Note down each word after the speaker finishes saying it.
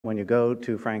When you go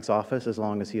to Frank's office, as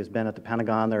long as he has been at the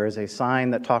Pentagon, there is a sign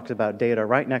that talks about data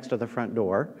right next to the front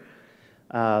door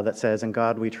that says, "In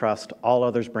God we trust, all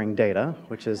others bring data,"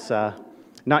 which is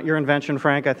not your invention,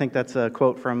 Frank. I think that's a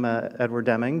quote from Edward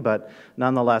Deming, but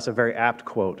nonetheless a very apt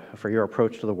quote for your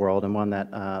approach to the world, and one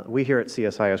that we here at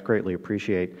CSIS greatly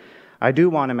appreciate. I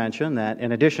do want to mention that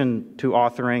in addition to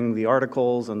authoring the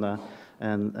articles and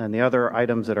the other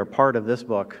items that are part of this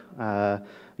book,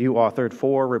 you authored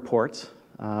 4 reports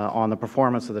on the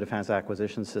performance of the defense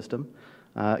acquisition system.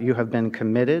 You have been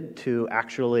committed to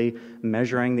actually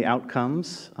measuring the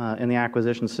outcomes in the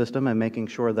acquisition system and making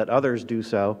sure that others do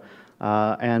so,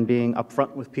 and being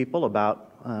upfront with people about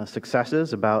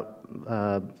successes, about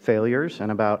failures,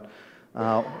 and about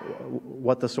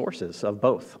what the sources of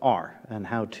both are and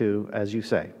how to, as you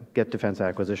say, get defense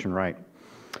acquisition right.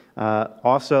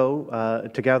 Also,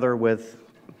 together with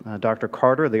Dr.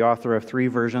 Carter, the author of 3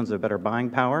 versions of Better Buying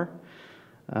Power,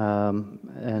 I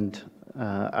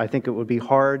think it would be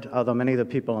hard, although many of the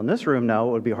people in this room know,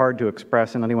 it would be hard to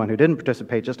express in anyone who didn't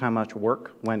participate just how much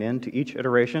work went into each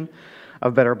iteration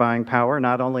of Better Buying Power,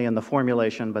 not only in the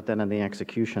formulation, but then in the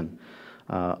execution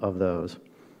of those.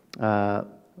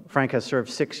 Frank has served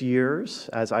 6 years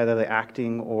as either the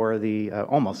acting or the,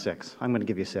 almost 6, I'm going to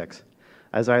give you 6,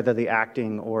 as either the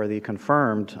acting or the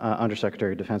confirmed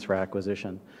Undersecretary of Defense for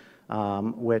Acquisition.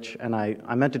 Which, and I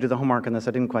meant to do the homework on this,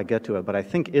 I didn't quite get to it, but I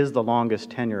think is the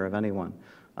longest tenure of anyone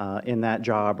in that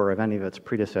job or of any of its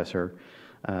predecessor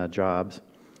jobs.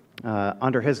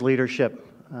 Under his leadership,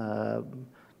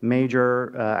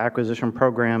 major acquisition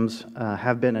programs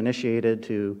have been initiated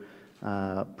to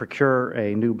procure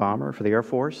a new bomber for the Air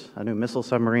Force, a new missile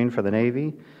submarine for the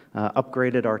Navy,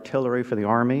 upgraded artillery for the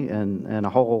Army, and a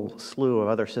whole slew of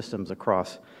other systems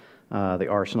across the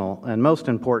arsenal. And most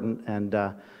important, and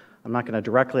I'm not going to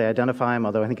directly identify him,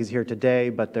 although I think he's here today,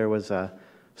 but there was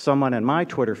someone in my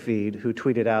Twitter feed who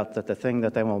tweeted out that the thing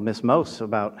that they will miss most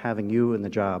about having you in the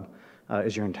job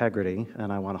is your integrity,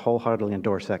 and I want to wholeheartedly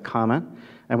endorse that comment.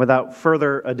 And without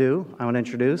further ado, I want to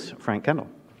introduce Frank Kendall.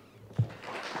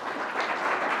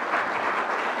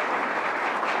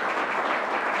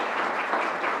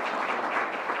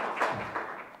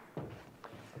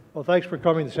 Well, thanks for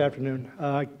coming this afternoon.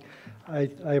 I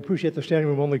appreciate the standing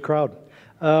room only crowd.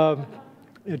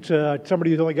 It's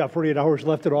somebody who's only got 48 hours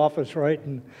left in office, right?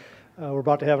 And we're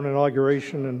about to have an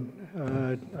inauguration,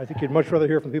 and I think you'd much rather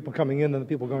hear from people coming in than the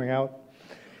people going out.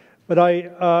 But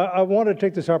I want to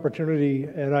take this opportunity,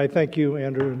 and I thank you,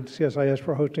 Andrew, and CSIS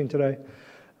for hosting today,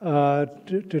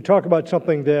 to talk about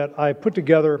something that I put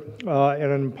together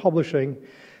and I'm publishing.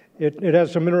 It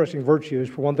has some interesting virtues.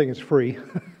 For one thing, it's free.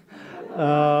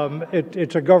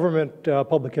 It's a government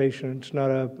publication. It's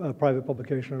not a private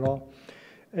publication at all.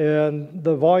 And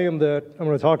the volume that I'm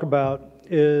going to talk about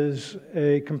is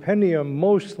a compendium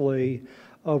mostly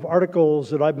of articles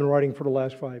that I've been writing for the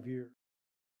last 5 years.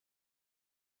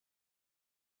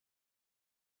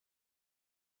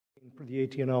 For the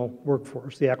AT&L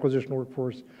workforce, the acquisition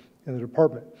workforce in the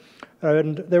department.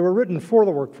 And they were written for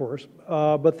the workforce,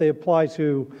 but they apply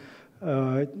to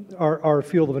our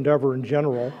field of endeavor in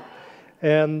general.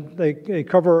 And they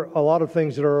cover a lot of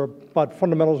things that are about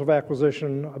fundamentals of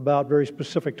acquisition, about very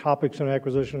specific topics in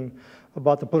acquisition,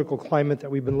 about the political climate that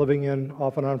we've been living in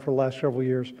off and on for the last several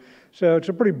years. So it's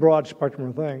a pretty broad spectrum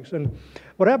of things. And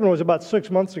what happened was about 6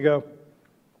 months ago,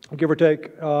 give or take,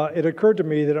 it occurred to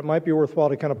me that it might be worthwhile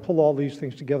to kind of pull all these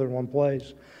things together in one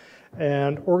place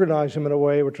and organize them in a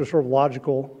way which was sort of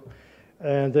logical,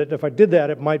 and that if I did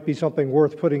that, it might be something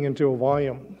worth putting into a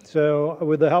volume. So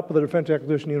with the help of the Defense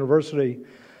Acquisition University,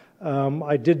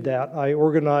 I did that. I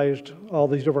organized all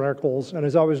these different articles, and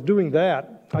as I was doing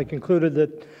that, I concluded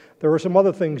that there were some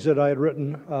other things that I had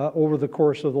written over the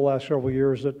course of the last several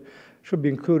years that should be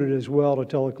included as well to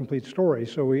tell a complete story.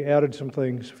 So we added some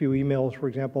things, a few emails, for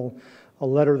example, a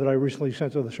letter that I recently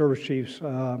sent to the service chiefs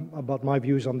about my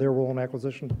views on their role in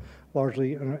acquisition,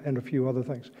 largely, and a few other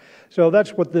things. So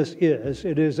that's what this is.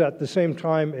 It is at the same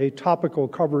time a topical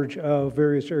coverage of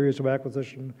various areas of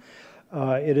acquisition.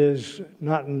 It is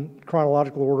not in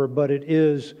chronological order, but it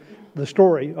is the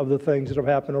story of the things that have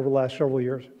happened over the last several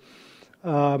years.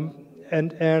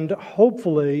 And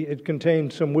hopefully it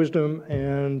contains some wisdom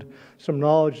and some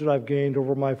knowledge that I've gained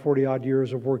over my 40-odd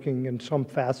years of working in some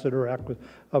facet or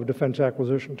of defense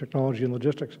acquisition, technology, and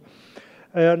logistics.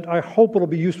 And I hope it'll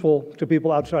be useful to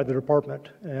people outside the department.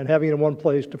 And having it in one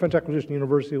place, Defense Acquisition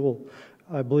University will,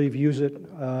 I believe, use it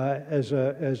as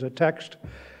a text.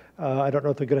 I don't know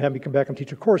if they're going to have me come back and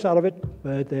teach a course out of it,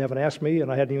 but they haven't asked me,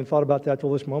 and I hadn't even thought about that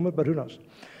till this moment, but who knows.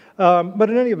 But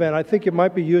in any event, I think it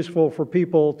might be useful for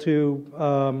people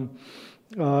to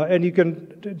And you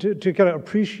can, to kind of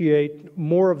appreciate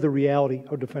more of the reality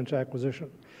of defense acquisition.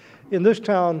 In this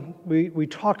town, we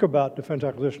talk about defense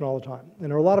acquisition all the time. And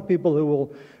there are a lot of people who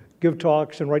will give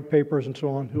talks and write papers and so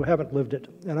on who haven't lived it.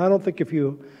 And I don't think I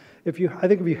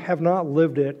think if you have not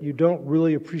lived it, you don't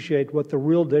really appreciate what the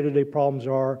real day-to-day problems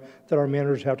are that our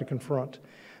managers have to confront.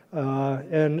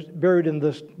 And buried in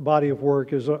this body of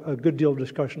work is a good deal of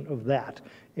discussion of that.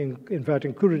 In fact,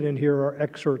 included in here are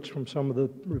excerpts from some of the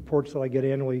reports that I get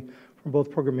annually from both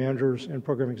program managers and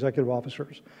program executive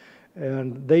officers.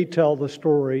 And they tell the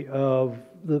story of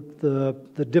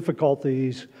the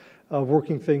difficulties of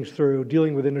working things through,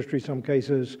 dealing with industry in some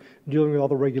cases, dealing with all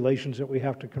the regulations that we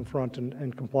have to confront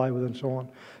and comply with and so on.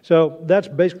 So that's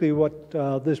basically what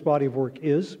this body of work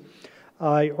is.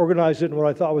 I organized it in what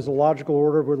I thought was a logical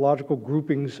order with logical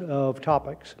groupings of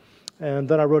topics. And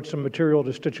then I wrote some material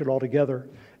to stitch it all together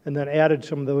and then added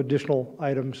some of the additional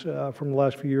items from the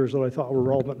last few years that I thought were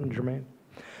relevant and germane.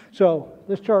 So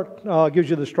this chart gives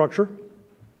you the structure.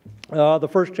 The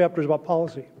first chapter is about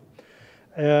policy.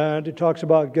 And it talks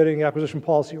about getting acquisition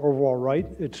policy overall right.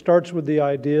 It starts with the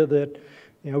idea that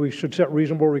we should set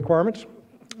reasonable requirements.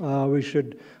 We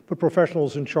should put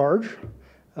professionals in charge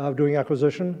of doing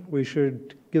acquisition. We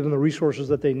should give them the resources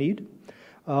that they need.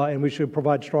 And we should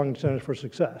provide strong incentives for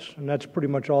success. And that's pretty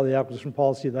much all the acquisition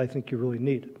policy that I think you really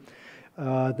need.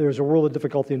 There's a world of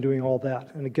difficulty in doing all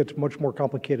that, and it gets much more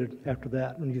complicated after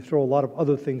that when you throw a lot of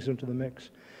other things into the mix.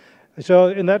 So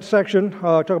in that section,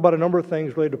 I talk about a number of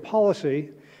things related to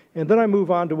policy, and then I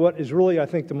move on to what is really, I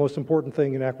think, the most important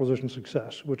thing in acquisition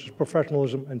success, which is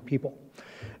professionalism and people.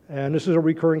 And this is a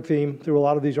recurring theme through a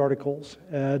lot of these articles.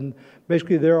 And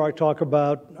basically there I talk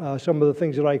about some of the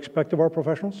things that I expect of our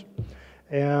professionals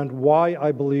and why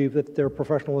I believe that their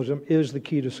professionalism is the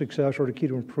key to success or the key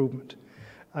to improvement.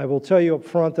 I will tell you up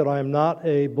front that I am not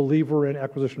a believer in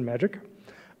acquisition magic.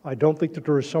 I don't think that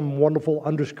there is some wonderful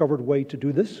undiscovered way to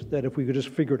do this, that if we could just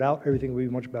figure it out, everything would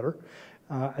be much better.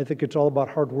 I think it's all about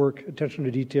hard work, attention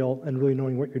to detail, and really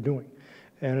knowing what you're doing.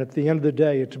 And at the end of the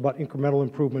day, it's about incremental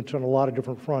improvements on a lot of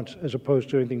different fronts as opposed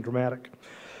to anything dramatic.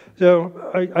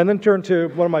 So I then turn to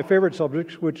one of my favorite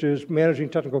subjects, which is managing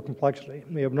technical complexity.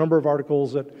 We have a number of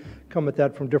articles that come at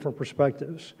that from different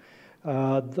perspectives.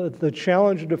 The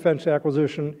challenge of defense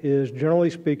acquisition is,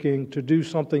 generally speaking, to do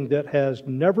something that has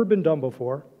never been done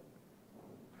before,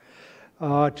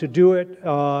 to do it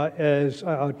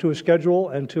to a schedule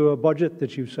and to a budget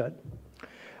that you set,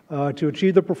 to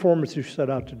achieve the performance you set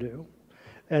out to do,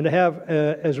 and to have,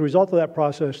 as a result of that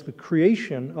process, the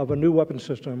creation of a new weapon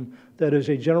system that is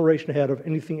a generation ahead of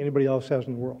anything anybody else has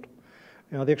in the world.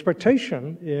 Now, the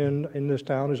expectation in this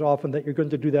town is often that you're going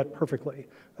to do that perfectly.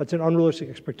 That's an unrealistic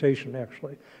expectation,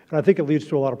 actually. And I think it leads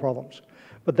to a lot of problems.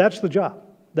 But that's the job.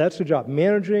 That's the job,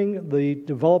 managing the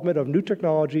development of new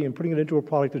technology and putting it into a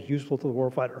product that's useful to the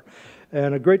warfighter.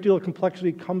 And a great deal of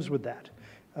complexity comes with that.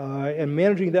 And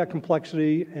managing that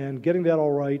complexity and getting that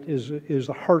all right is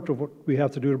the heart of what we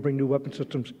have to do to bring new weapon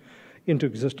systems into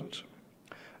existence.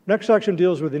 Next section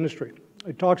deals with industry.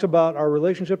 It talks about our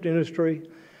relationship to industry,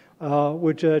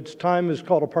 which at its time is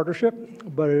called a partnership,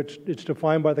 but it's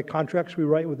defined by the contracts we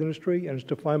write with industry, and it's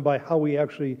defined by how we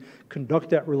actually conduct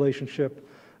that relationship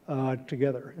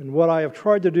together. And what I have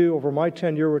tried to do over my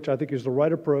tenure, which I think is the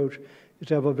right approach, is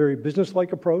to have a very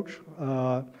business-like approach.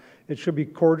 It should be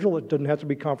cordial. It doesn't have to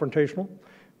be confrontational,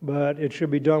 but it should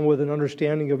be done with an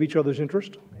understanding of each other's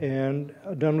interest and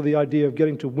done with the idea of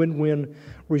getting to win-win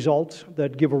results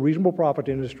that give a reasonable profit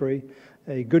to industry,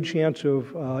 a good chance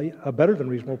of a better than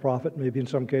reasonable profit, maybe in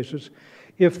some cases,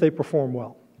 if they perform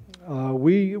well.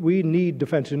 We need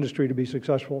defense industry to be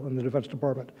successful in the Defense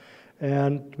Department.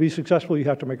 And to be successful, you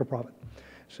have to make a profit.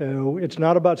 So it's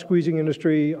not about squeezing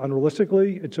industry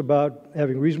unrealistically. It's about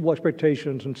having reasonable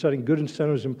expectations and setting good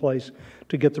incentives in place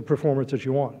to get the performance that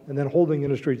you want, and then holding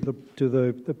industry to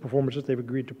the performance that they've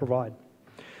agreed to provide.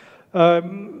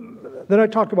 Then I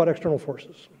talk about external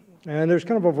forces. And there's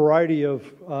kind of a variety of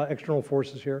external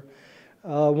forces here.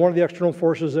 One of the external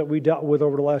forces that we dealt with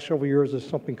over the last several years is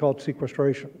something called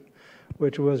sequestration,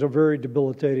 which was a very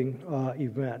debilitating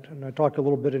event. And I talk a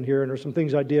little bit in here, and there's some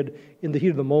things I did in the heat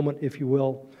of the moment, if you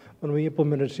will, when we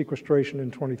implemented sequestration in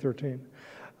 2013.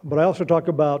 But I also talk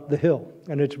about the Hill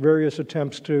and its various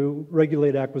attempts to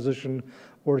regulate acquisition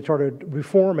or to try to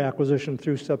reform acquisition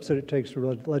through steps that it takes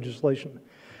through legislation.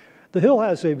 The Hill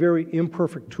has a very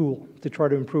imperfect tool to try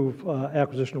to improve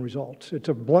acquisition results. It's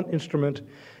a blunt instrument.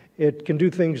 It can do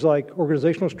things like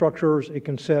organizational structures. It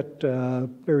can set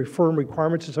very firm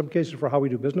requirements in some cases for how we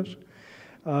do business.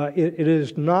 It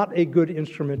is not a good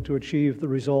instrument to achieve the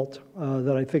result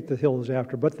that I think the Hill is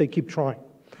after, but they keep trying.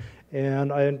 And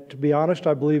to be honest,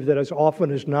 I believe that as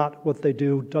often as not, what they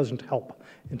do doesn't help.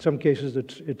 In some cases,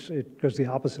 it has the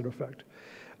opposite effect.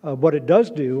 What it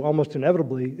does do, almost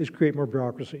inevitably, is create more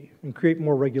bureaucracy and create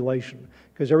more regulation,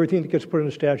 because everything that gets put in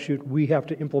a statute, we have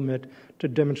to implement to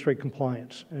demonstrate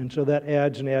compliance. And so that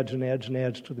adds and adds and adds and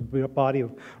adds to the body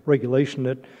of regulation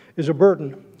that is a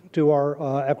burden to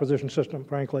our acquisition system,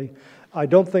 frankly. I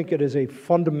don't think it is a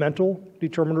fundamental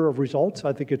determiner of results.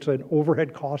 I think it's an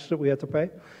overhead cost that we have to pay,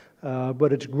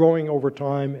 but it's growing over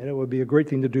time, and it would be a great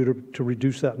thing to do to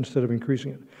reduce that instead of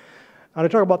increasing it. And I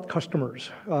talk about customers,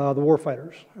 the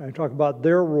warfighters. I talk about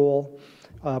their role,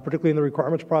 particularly in the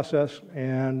requirements process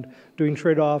and doing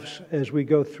trade-offs as we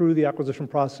go through the acquisition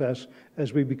process,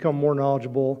 as we become more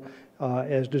knowledgeable,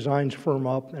 as designs firm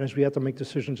up, and as we have to make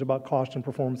decisions about cost and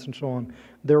performance and so on,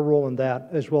 their role in that,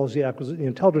 as well as the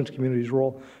intelligence community's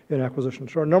role in acquisition.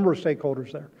 So a number of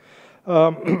stakeholders there.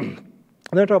 And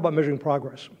then I talk about measuring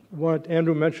progress. What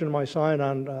Andrew mentioned in my sign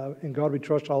on In God We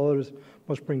Trust, All Others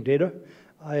Must Bring Data.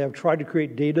 I have tried to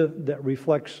create data that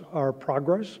reflects our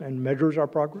progress and measures our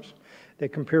progress,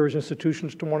 that compares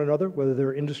institutions to one another, whether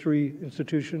they're industry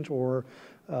institutions or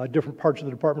different parts of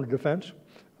the Department of Defense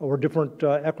or different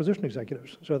acquisition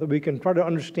executives, so that we can try to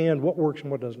understand what works and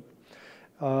what doesn't.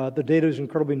 The data is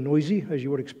incredibly noisy, as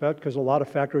you would expect, because a lot of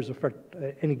factors affect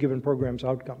any given program's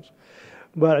outcomes.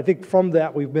 But I think from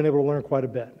that, we've been able to learn quite a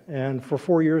bit. And for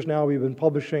 4 years now, we've been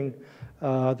publishing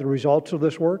the results of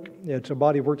this work. It's a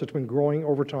body of work that's been growing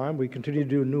over time. We continue to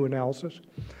do new analysis.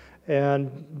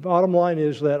 And bottom line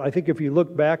is that I think if you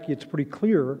look back, it's pretty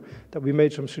clear that we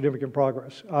made some significant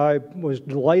progress. I was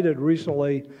delighted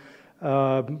recently,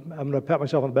 I'm going to pat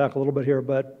myself on the back a little bit here,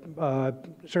 but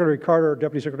Secretary Carter,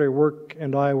 Deputy Secretary of Work,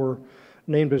 and I were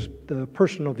named as the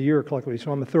Person of the Year collectively,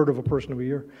 so I'm a third of a Person of the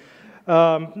Year,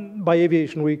 by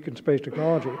Aviation Week and Space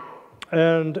Technology.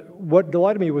 And what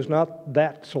delighted me was not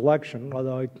that selection,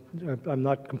 although I'm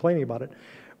not complaining about it.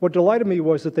 What delighted me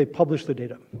was that they published the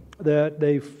data,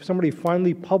 that somebody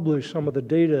finally published some of the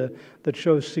data that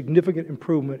shows significant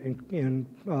improvement in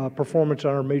performance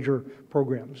on our major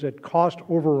programs, that cost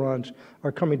overruns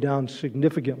are coming down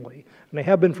significantly, and they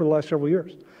have been for the last several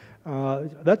years.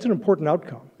 That's an important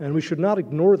outcome, and we should not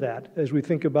ignore that as we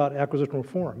think about acquisition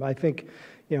reform. I think,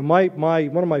 you know,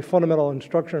 one of my fundamental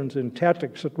instructions in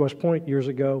tactics at West Point years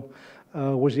ago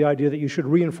was the idea that you should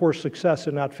reinforce success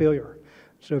and not failure.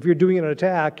 So if you're doing an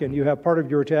attack and you have part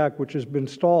of your attack which has been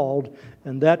stalled,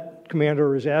 and that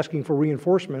commander is asking for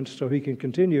reinforcements so he can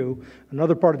continue,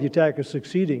 another part of the attack is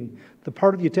succeeding, the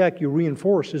part of the attack you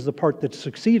reinforce is the part that's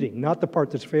succeeding, not the part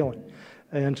that's failing.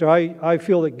 And so I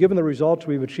feel that given the results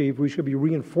we've achieved, we should be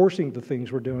reinforcing the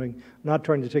things we're doing, not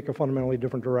trying to take a fundamentally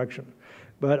different direction.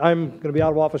 But I'm going to be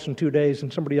out of office in 2 days,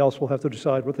 and somebody else will have to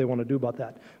decide what they want to do about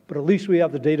that. But at least we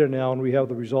have the data now, and we have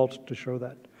the results to show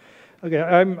that. Okay,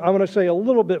 I'm going to say a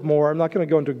little bit more. I'm not going to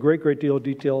go into a great deal of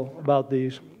detail about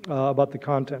these, about the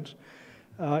contents.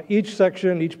 Each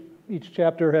section, each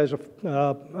chapter has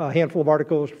a handful of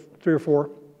articles, 3 or 4,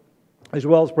 as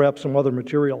well as perhaps some other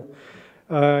material.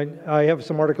 I have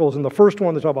some articles in the first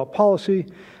one that talk about policy.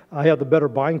 I have the Better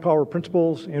Buying Power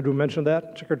Principles. Andrew mentioned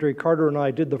that. Secretary Carter and I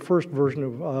did the first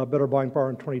version of Better Buying Power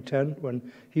in 2010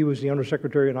 when he was the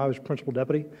Undersecretary and I was Principal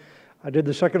Deputy. I did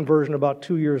the second version about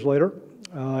 2 years later,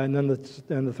 and then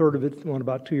the third of it one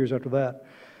about 2 years after that.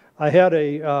 I had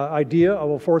an idea of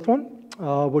a fourth one,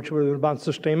 which was about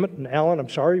sustainment. And Alan, I'm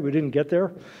sorry we didn't get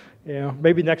there. You know,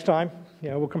 maybe next time.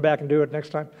 Yeah, we'll come back and do it next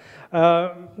time.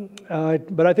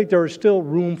 But I think there is still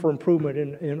room for improvement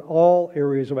in all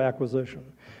areas of acquisition.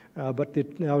 But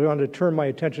now I want to turn my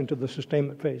attention to the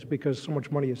sustainment phase because so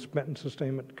much money is spent in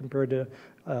sustainment compared to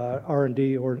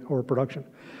R&D or production.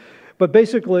 But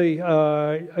basically,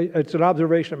 it's an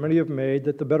observation that many have made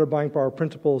that the Better Buying Power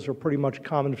principles are pretty much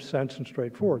common sense and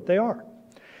straightforward. They are.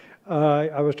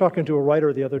 I was talking to a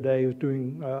writer the other day who was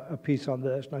doing a piece on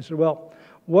this, and I said, well,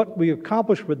 what we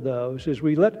accomplish with those is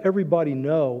we let everybody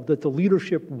know that the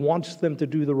leadership wants them to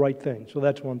do the right thing. So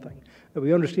that's one thing, that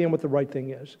we understand what the right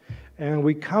thing is. And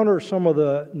we counter some of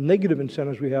the negative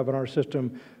incentives we have in our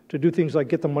system to do things like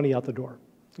get the money out the door.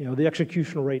 You know, the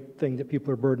execution rate thing that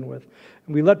people are burdened with.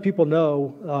 And we let people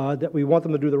know that we want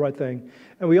them to do the right thing.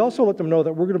 And we also let them know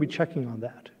that we're going to be checking on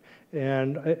that.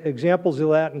 And examples of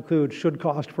that include should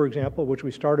cost, for example, which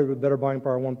we started with Better Buying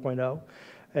Power 1.0.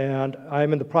 And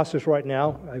I'm in the process right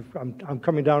now. I'm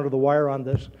coming down to the wire on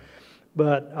this.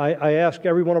 But I ask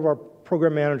every one of our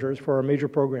program managers for our major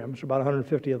programs, about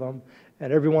 150 of them,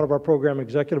 and every one of our program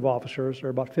executive officers, there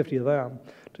are about 50 of them,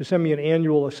 to send me an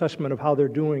annual assessment of how they're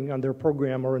doing on their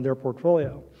program or in their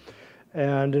portfolio.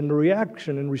 And in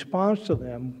reaction, in response to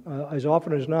them, as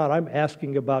often as not, I'm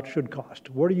asking about should cost.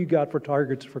 What do you got for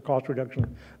targets for cost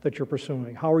reduction that you're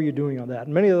pursuing? How are you doing on that?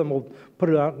 And many of them will put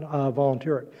it out and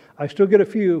volunteer it. I still get a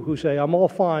few who say, I'm all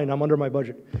fine, I'm under my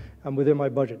budget, I'm within my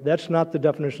budget. That's not the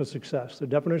definition of success. The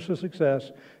definition of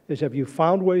success is, have you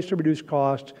found ways to reduce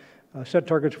cost, set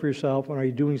targets for yourself, and are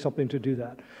you doing something to do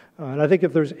that? And I think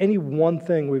if there's any one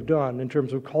thing we've done in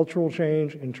terms of cultural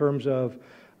change, in terms of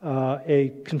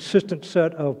a consistent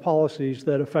set of policies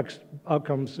that affects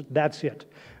outcomes, that's it.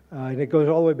 And it goes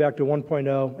all the way back to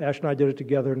 1.0. Ash and I did it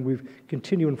together, and we've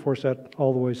continued to enforce that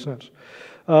all the way since.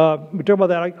 We talk about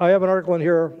that. I have an article in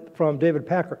here from David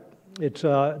Packard. It's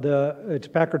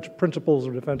Packard's Principles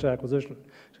of Defense Acquisition.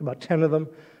 It's about 10 of them.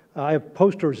 I have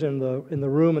posters in the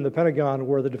room in the Pentagon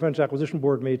where the Defense Acquisition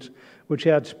Board meets, which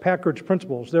has Packard's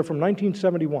Principles. They're from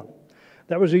 1971.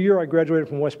 That was the year I graduated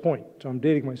from West Point, so I'm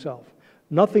dating myself.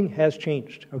 Nothing has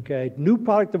changed, okay? New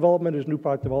product development is new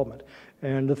product development.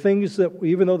 And the things that,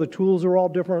 even though the tools are all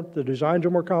different, the designs are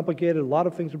more complicated, a lot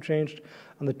of things have changed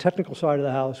on the technical side of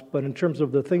the house, but in terms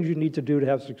of the things you need to do to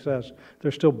have success, they're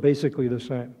still basically the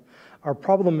same. Our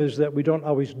problem is that we don't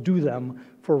always do them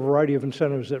for a variety of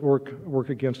incentives that work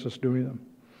against us doing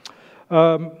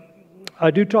them.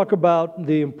 I do talk about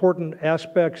the important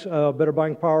aspects of better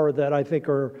buying power that I think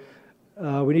are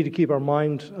we need to keep our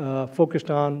minds focused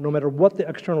on no matter what the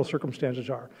external circumstances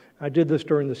are. I did this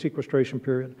during the sequestration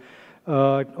period.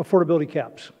 Affordability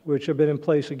caps, which have been in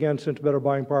place again since Better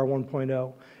Buying Power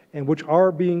 1.0, and which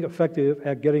are being effective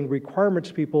at getting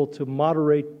requirements people to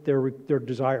moderate their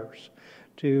desires,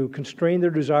 to constrain their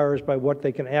desires by what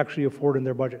they can actually afford in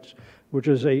their budgets, which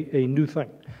is a new thing.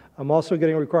 I'm also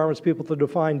getting requirements people to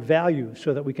define value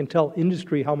so that we can tell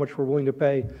industry how much we're willing to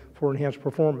pay for enhanced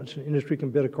performance, and industry can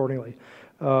bid accordingly.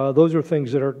 Those are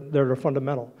things that are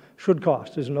fundamental. Should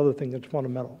cost is another thing that's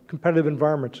fundamental. Competitive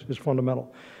environments is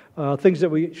fundamental. Things that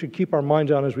we should keep our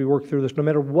minds on as we work through this, no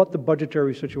matter what the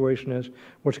budgetary situation is,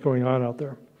 what's going on out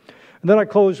there. And then I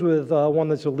close with one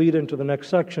that's a lead into the next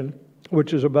section,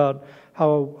 which is about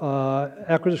how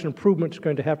acquisition improvement is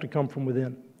going to have to come from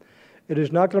within. It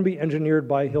is not going to be engineered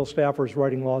by Hill staffers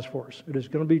writing laws for us. It is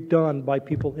going to be done by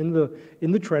people in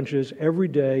the trenches every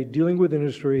day, dealing with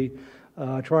industry,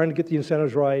 trying to get the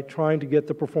incentives right, trying to get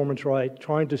the performance right,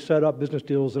 trying to set up business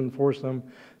deals and enforce them,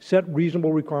 set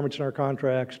reasonable requirements in our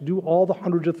contracts, do all the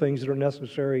hundreds of things that are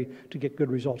necessary to get good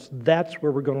results. That's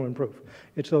where we're going to improve.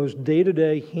 It's those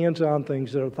day-to-day, hands-on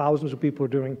things that thousands of people are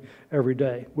doing every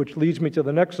day, which leads me to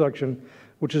the next section,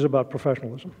 which is about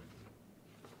professionalism.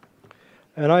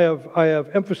 And I have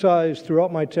emphasized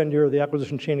throughout my tenure the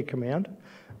acquisition chain of command,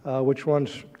 which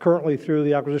runs currently through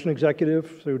the acquisition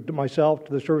executive, through myself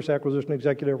to the service acquisition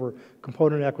executive or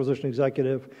component acquisition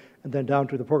executive, and then down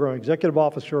to the program executive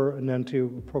officer, and then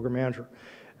to program manager.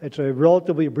 It's a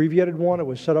relatively abbreviated one. It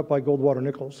was set up by Goldwater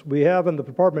Nichols. We have in the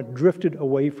department drifted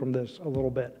away from this a little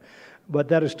bit, but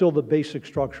that is still the basic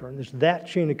structure. And it's that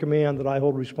chain of command that I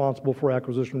hold responsible for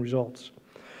acquisition results.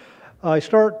 I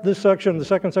start this section, the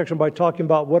second section, by talking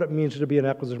about what it means to be an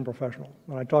acquisition professional.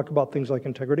 And I talk about things like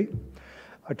integrity.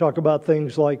 I talk about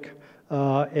things like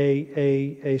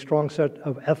a strong set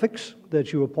of ethics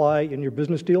that you apply in your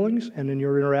business dealings and in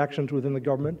your interactions within the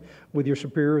government, with your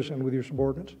superiors and with your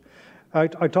subordinates. I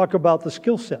talk about the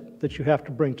skill set that you have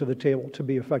to bring to the table to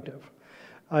be effective.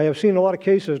 I have seen a lot of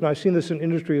cases, and I've seen this in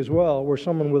industry as well, where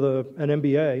someone with an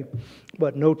MBA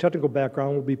but no technical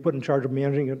background will be put in charge of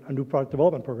managing a new product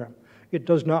development program. It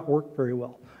does not work very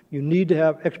well. You need to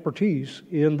have expertise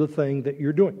in the thing that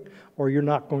you're doing, or you're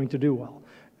not going to do well.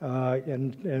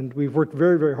 And we've worked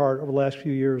very, very hard over the last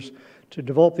few years to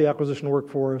develop the acquisition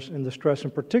workforce and the stress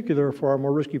in particular for our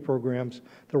more risky programs,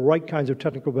 the right kinds of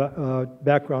technical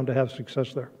background to have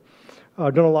success there.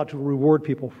 I've done a lot to reward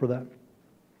people for that.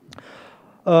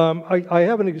 I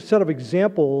have a set of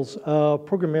examples of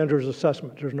program managers'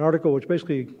 assessment. There's an article which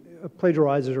basically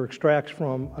plagiarizes or extracts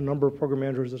from a number of program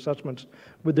managers' assessments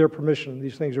with their permission.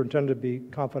 These things are intended to be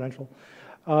confidential.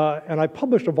 And I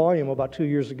published a volume about 2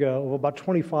 years ago of about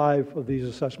 25 of these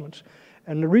assessments.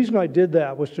 And the reason I did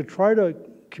that was to try to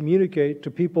communicate to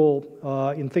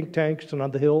people in think tanks and on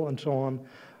the Hill and so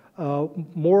on,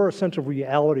 more a sense of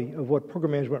reality of what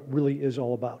program management really is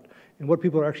all about and what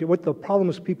people are actually, what the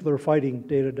problems people are fighting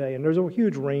day to day. And there's a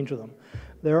huge range of them.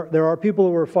 There are people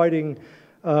who are fighting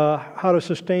how to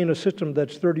sustain a system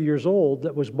that's 30 years old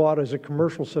that was bought as a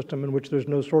commercial system in which there's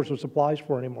no source of supplies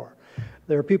for anymore.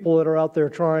 There are people that are out there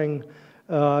trying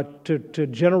to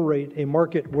generate a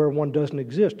market where one doesn't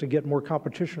exist, to get more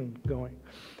competition going,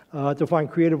 to find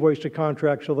creative ways to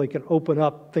contract so they can open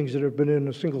up things that have been in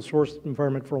a single source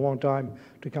environment for a long time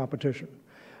to competition.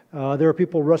 There are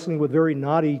people wrestling with very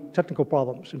knotty technical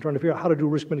problems and trying to figure out how to do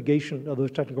risk mitigation of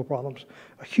those technical problems.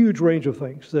 A huge range of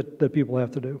things that people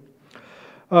have to do.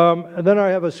 And then I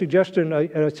have a suggestion.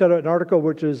 I set an article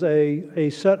which is a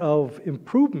set of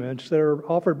improvements that are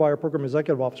offered by our program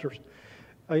executive officers.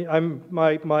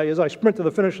 As I sprint to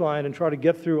the finish line and try to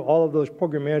get through all of those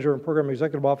program manager and program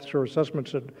executive officer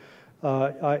assessments that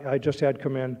I just had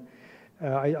come in,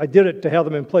 I did it to have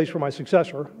them in place for my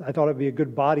successor. I thought it'd be a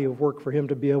good body of work for him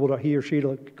to be able to, he or she,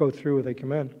 to go through as they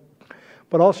come in.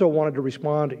 But also wanted to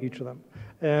respond to each of them.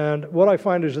 And what I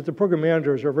find is that the program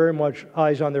managers are very much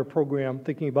eyes on their program,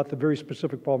 thinking about the very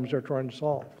specific problems they're trying to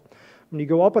solve. When you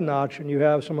go up a notch and you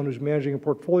have someone who's managing a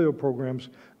portfolio of programs,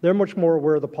 they're much more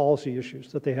aware of the policy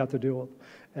issues that they have to deal with.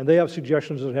 And they have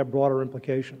suggestions that have broader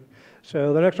implication.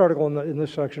 So the next article in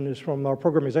this section is from our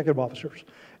program executive officers.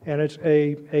 And it's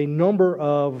a number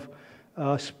of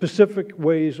specific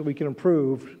ways that we can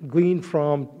improve, gleaned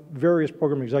from various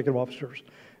program executive officers.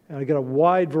 And I get a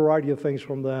wide variety of things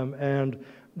from them, and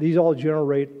these all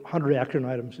generate 100 action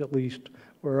items at least,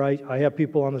 where I have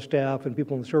people on the staff and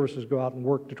people in the services go out and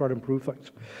work to try to improve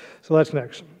things. So that's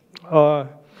next. And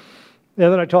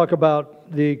then I talk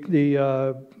about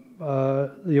the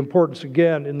importance,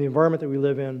 again, in the environment that we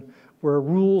live in, where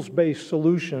rules-based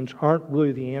solutions aren't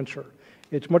really the answer.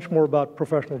 It's much more about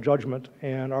professional judgment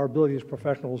and our ability as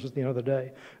professionals at the end of the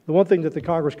day. The one thing that the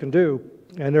Congress can do,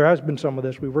 and there has been some of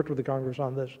this, we've worked with the Congress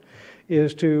on this,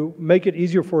 is to make it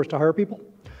easier for us to hire people,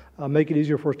 make it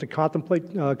easier for us to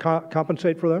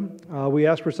compensate for them. We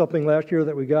asked for something last year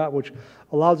that we got, which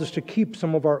allows us to keep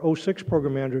some of our 06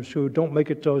 program managers who don't make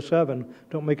it to 07,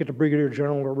 don't make it to Brigadier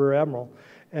General or Rear Admiral,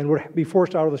 and would be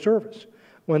forced out of the service,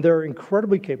 when they're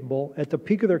incredibly capable, at the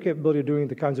peak of their capability of doing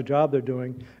the kinds of job they're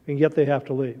doing, and yet they have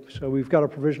to leave. So we've got a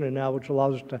provision in now which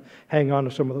allows us to hang on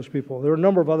to some of those people. There are a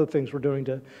number of other things we're doing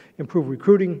to improve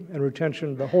recruiting and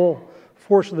retention. The whole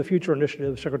Force of the Future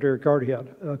initiative Secretary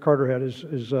Carter had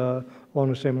is along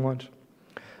the same lines.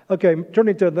 Okay,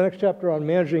 turning to the next chapter on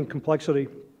managing complexity.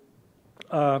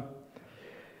 I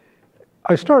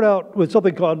start out with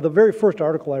something called, the very first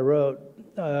article I wrote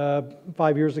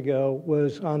 5 years ago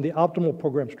was on the optimal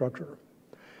program structure.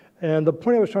 And the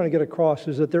point I was trying to get across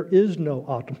is that there is no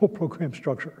optimal program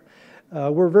structure.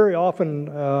 We're very often,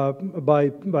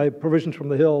 by provisions from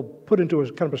the Hill, put into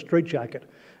a kind of a straitjacket.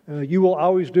 You will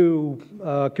always do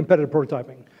competitive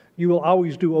prototyping. You will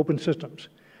always do open systems.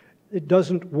 It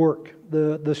doesn't work.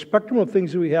 The spectrum of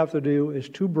things that we have to do is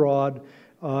too broad,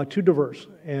 too diverse,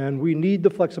 and we need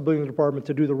the flexibility in the department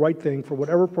to do the right thing for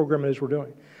whatever program it is we're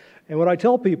doing. And what I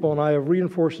tell people, and I have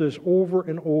reinforced this over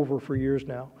and over for years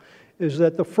now, is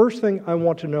that the first thing I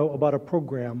want to know about a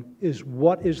program is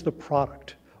what is the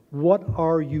product? What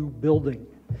are you building?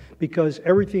 Because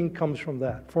everything comes from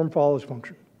that. Form follows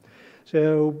function.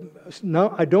 So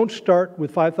now I don't start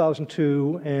with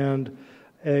 5002 and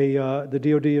the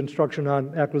DoD instruction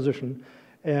on acquisition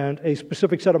and a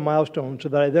specific set of milestones so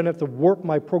that I then have to warp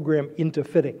my program into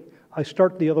fitting. I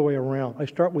start the other way around. I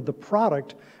start with the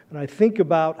product, and I think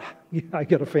about, I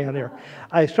get a fan here.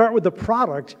 I start with the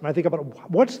product, and I think about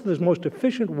what's the most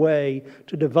efficient way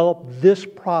to develop this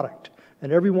product,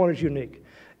 and everyone is unique.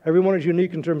 Everyone is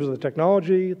unique in terms of the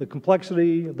technology, the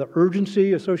complexity, the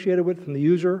urgency associated with it from the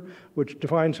user, which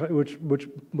defines, which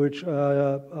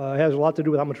has a lot to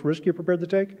do with how much risk you're prepared to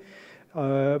take,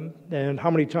 and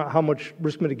how much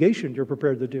risk mitigation you're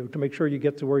prepared to do to make sure you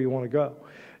get to where you want to go.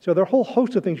 So there are a whole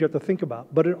host of things you have to think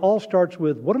about, but it all starts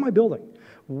with, what am I building?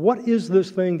 What is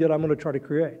this thing that I'm going to try to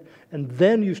create? And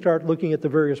then you start looking at the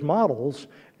various models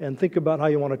and think about how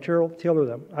you want to tailor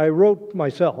them. I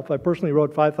personally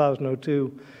wrote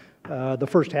 5002, the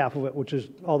first half of it, which is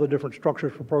all the different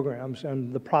structures for programs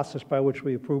and the process by which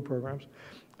we approve programs.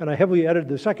 And I heavily edited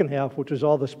the second half, which is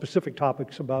all the specific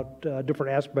topics about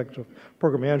different aspects of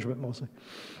program management mostly.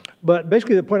 But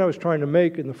basically the point I was trying to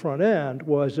make in the front end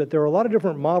was that there are a lot of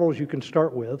different models you can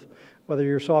start with, whether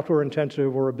you're software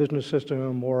intensive or a business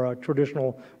system or a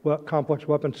traditional complex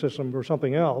weapon system or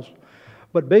something else.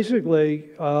 But basically,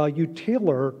 you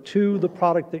tailor to the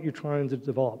product that you're trying to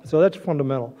develop. So that's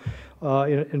fundamental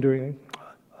in doing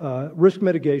risk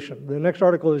mitigation. The next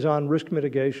article is on risk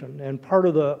mitigation, and part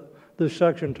of this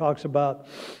section talks about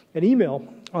an email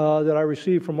that I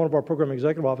received from one of our program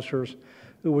executive officers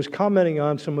who was commenting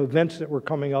on some events that were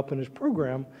coming up in his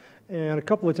program, and a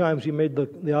couple of times he made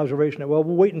the observation that, well,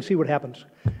 we'll wait and see what happens,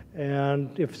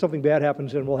 and if something bad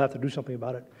happens, then we'll have to do something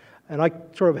about it. And I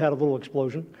sort of had a little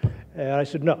explosion, and I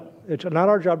said, no, it's not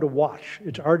our job to watch.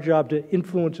 It's our job to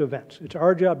influence events. It's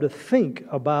our job to think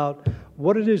about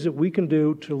what it is that we can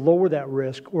do to lower that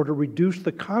risk or to reduce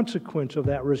the consequence of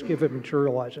that risk if it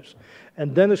materializes.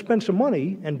 And then to spend some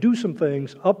money and do some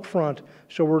things up front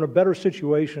so we're in a better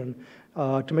situation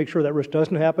to make sure that risk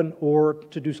doesn't happen or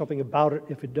to do something about it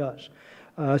if it does.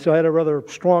 So I had a rather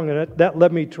strong, and that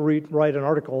led me to write an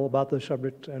article about this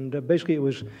subject, and basically it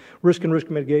was risk and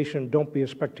risk mitigation, don't be a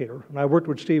spectator. And I worked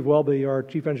with Steve Welby, our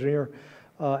chief engineer,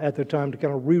 at the time to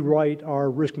kind of rewrite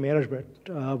our risk management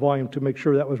volume to make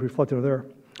sure that was reflected there.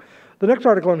 The next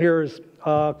article in here is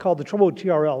called The Trouble with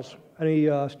TRLs. Any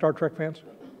Star Trek fans?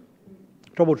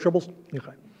 Trouble with Tribbles?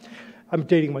 Okay. I'm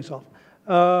dating myself.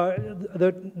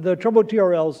 The trouble with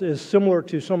TRLs is similar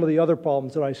to some of the other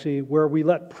problems that I see where we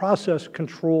let process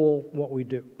control what we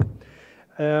do.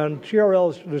 And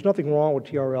TRLs, there's nothing wrong with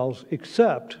TRLs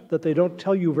except that they don't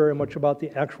tell you very much about the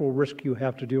actual risk you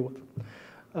have to deal with.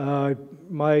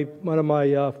 One of my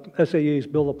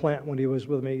SAEs, Bill LaPlante, when he was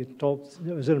with me,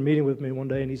 was in a meeting with me one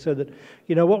day, and he said that,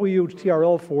 you know, what we use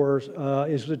TRL for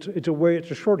is it's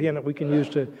a shorthand that we can use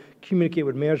to communicate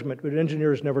with management, but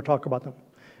engineers never talk about them.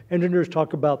 Engineers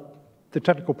talk about the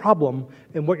technical problem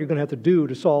and what you're going to have to do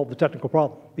to solve the technical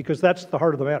problem, because that's the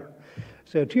heart of the matter.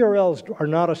 So TRLs are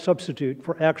not a substitute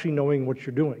for actually knowing what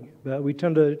you're doing. We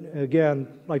tend to, again,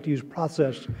 like to use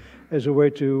process as a way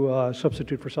to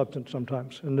substitute for substance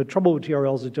sometimes. And the trouble with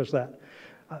TRLs is just that.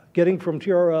 Getting from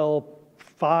TRL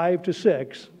 5 to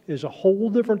 6 is a whole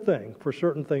different thing for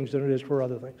certain things than it is for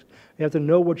other things. You have to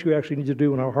know what you actually need to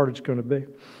do and how hard it's going to be.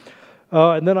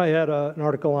 And then I had an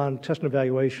article on test and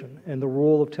evaluation and the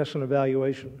role of test and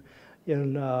evaluation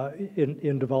in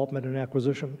development and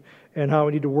acquisition, and how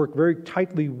we need to work very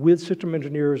tightly with system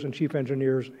engineers and chief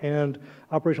engineers and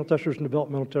operational testers and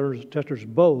developmental testers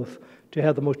both to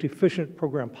have the most efficient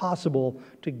program possible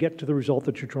to get to the result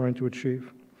that you're trying to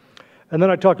achieve. And then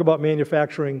I talk about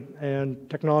manufacturing and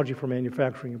technology for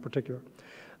manufacturing in particular.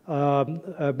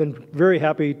 I've been very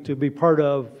happy to be part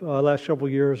of, last several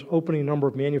years, opening a number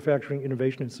of manufacturing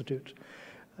innovation institutes.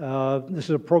 This is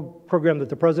a program that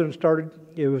the President started.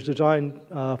 It was designed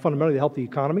fundamentally to help the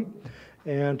economy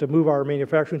and to move our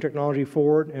manufacturing technology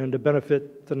forward and to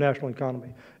benefit the national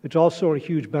economy. It's also a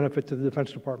huge benefit to the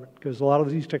Defense Department because a lot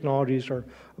of these technologies are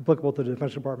applicable to the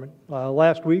Defense Department.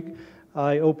 Last week,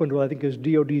 I opened what I think is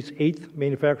DoD's 8th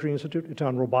Manufacturing Institute. It's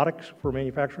on robotics for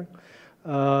manufacturing.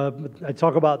 I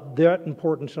talk about that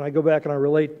importance, and I go back and I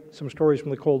relate some stories from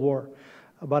the Cold War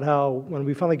about how when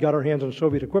we finally got our hands on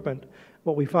Soviet equipment,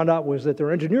 what we found out was that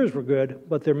their engineers were good,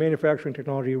 but their manufacturing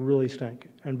technology really stank.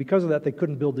 And because of that, they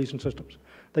couldn't build decent systems.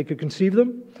 They could conceive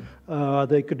them,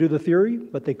 they could do the theory,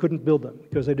 but they couldn't build them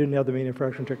because they didn't have the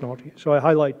manufacturing technology. So I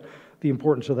highlight the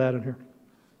importance of that in here.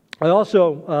 I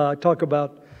also talk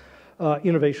about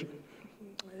innovation.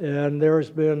 And there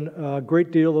has been a great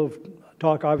deal of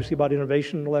talk, obviously, about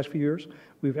innovation in the last few years.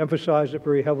 We've emphasized it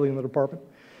very heavily in the department.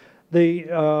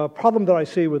 The problem that I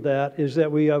see with that is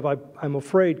that we have, I'm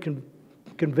afraid,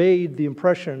 conveyed the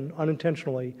impression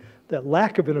unintentionally that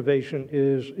lack of innovation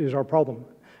is our problem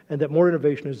and that more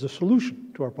innovation is the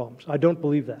solution to our problems. I don't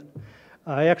believe that.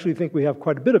 I actually think we have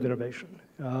quite a bit of innovation,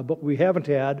 but what we haven't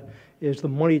had is the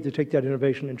money to take that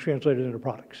innovation and translate it into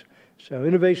products. So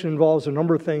innovation involves a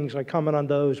number of things. I comment on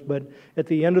those, but at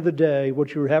the end of the day,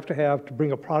 what you have to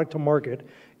bring a product to market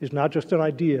is not just an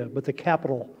idea, but the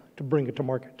capital to bring it to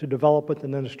market, to develop it,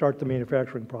 and then to start the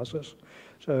manufacturing process.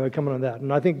 So I comment on that.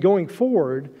 And I think going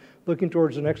forward, looking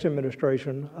towards the next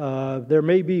administration, there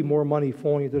may be more money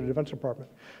flowing into the Defense Department.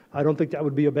 I don't think that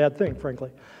would be a bad thing, frankly.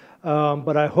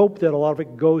 But I hope that a lot of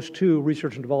it goes to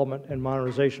research and development and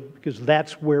modernization, because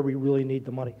that's where we really need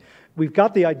the money. We've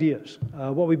got the ideas.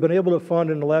 What we've been able to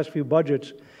fund in the last few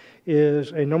budgets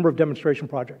is a number of demonstration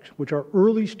projects, which are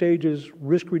early stages,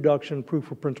 risk reduction,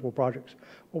 proof of principle projects.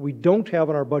 What we don't have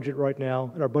in our budget right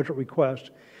now, in our budget request,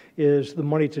 is the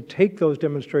money to take those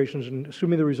demonstrations and,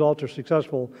 assuming the results are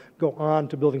successful, go on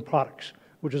to building products,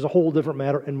 which is a whole different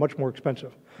matter and much more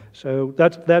expensive. So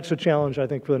that's a challenge, I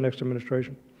think, for the next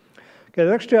administration. Okay,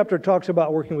 the next chapter talks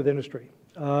about working with industry.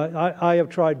 I have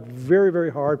tried very,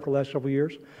 very hard for the last several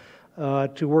years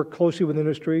to work closely with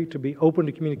industry, to be open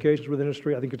to communications with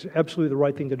industry. I think it's absolutely the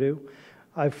right thing to do.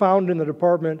 I found in the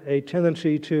department a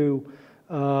tendency to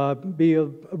be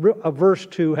averse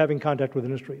to having contact with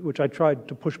industry, which I tried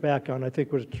to push back on, I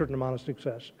think, with a certain amount of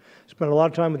success. Spent a lot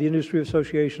of time with the industry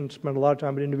associations, spent a lot of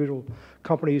time with individual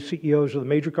companies, CEOs of the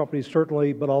major companies,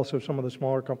 certainly, but also some of the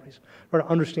smaller companies, trying to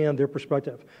understand their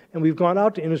perspective. And we've gone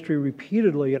out to industry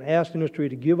repeatedly and asked industry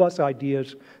to give us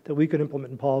ideas that we could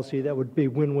implement in policy that would be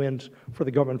win-wins for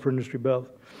the government, for industry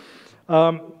both.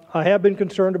 I have been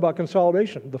concerned about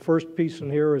consolidation. The first piece in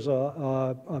here is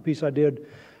a piece I did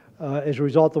as a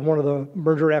result of one of the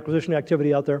merger and acquisition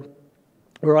activity out there,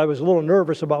 where I was a little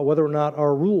nervous about whether or not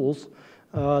our rules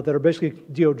that are basically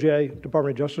DOJ,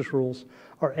 Department of Justice rules,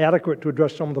 are adequate to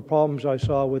address some of the problems I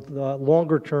saw with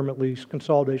longer term, at least,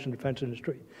 consolidation of the defense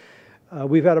industry.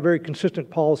 We've had a very consistent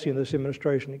policy in this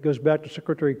administration. It goes back to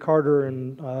Secretary Carter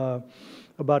in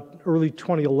about early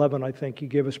 2011, I think. He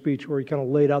gave a speech where he kind of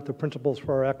laid out the principles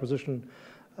for our acquisition,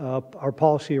 our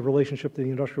policy of relationship to the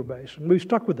industrial base. And we've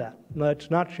stuck with that. And that's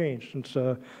not changed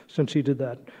since he did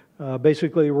that.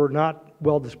 Basically, we're not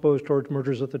well disposed towards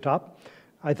mergers at the top.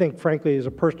 I think, frankly, as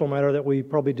a personal matter, that we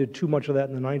probably did too much of that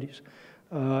in the 90s.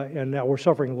 And now we're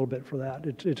suffering a little bit for that.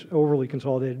 It's overly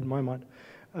consolidated in my mind.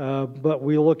 But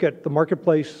we look at the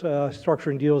marketplace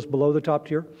structuring deals below the top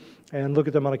tier and look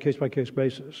at them on a case-by-case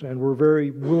basis. And we're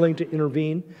very willing to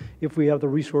intervene if we have the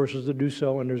resources to do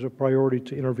so, and there's a priority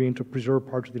to intervene to preserve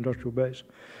parts of the industrial base.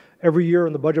 Every year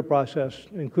in the budget process,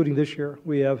 including this year,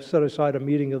 we have set aside a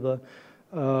meeting of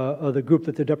the group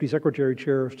that the Deputy Secretary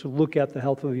chairs to look at the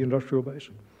health of the industrial base.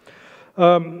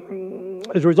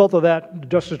 As a result of that, the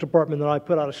Justice Department and I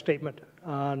put out a statement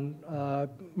on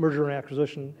merger and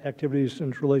acquisition activities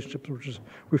and relationships, which is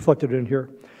reflected in here.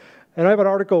 And I have an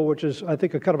article which is, I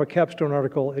think, a kind of a capstone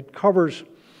article. It covers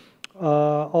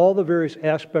all the various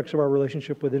aspects of our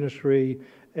relationship with industry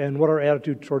and what our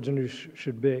attitude towards industry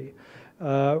should be.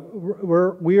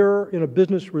 We are in a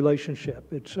business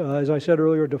relationship. It's, as I said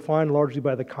earlier, defined largely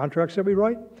by the contracts that we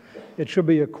write. It should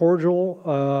be a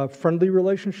cordial, friendly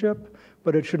relationship,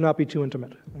 but it should not be too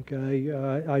intimate. Okay,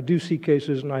 I do see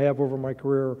cases, and I have over my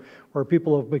career, where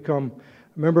people have become.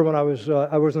 Remember when I was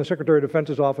in the Secretary of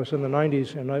Defense's office in the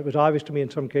 90s, and it was obvious to me in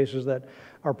some cases that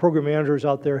our program managers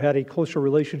out there had a closer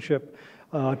relationship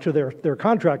to their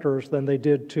contractors than they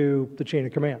did to the chain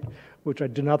of command, which I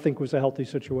did not think was a healthy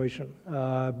situation.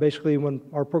 Basically, when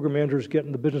our program managers get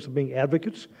in the business of being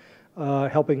advocates,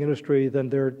 helping industry, then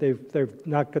they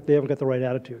haven't got the right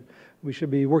attitude. We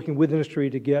should be working with industry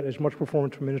to get as much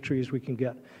performance from industry as we can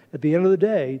get. At the end of the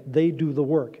day, they do the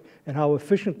work, and how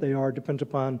efficient they are depends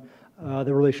upon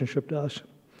the relationship to us.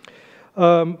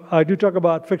 I do talk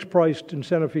about fixed-priced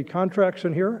incentive fee contracts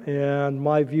in here and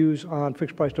my views on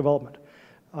fixed-price development.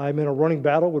 I'm in a running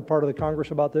battle with part of the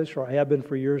Congress about this, or I have been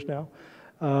for years now.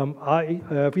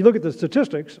 If you look at the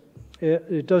statistics,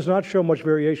 it does not show much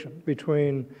variation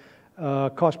between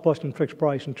cost plus and fixed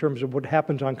price in terms of what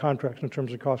happens on contracts in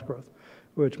terms of cost growth,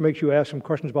 which makes you ask some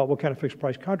questions about what kind of fixed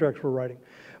price contracts we're writing.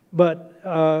 But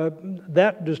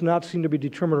that does not seem to be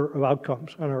determinative of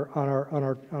outcomes on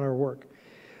our work.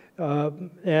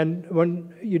 And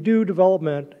when you do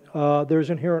development, there's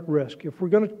inherent risk. If we're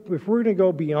going to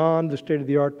go beyond the state of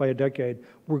the art by a decade,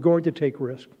 we're going to take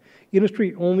risk.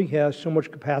 Industry only has so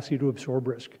much capacity to absorb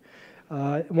risk.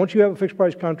 Once you have a fixed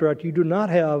price contract, you do not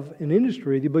have in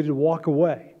industry the ability to walk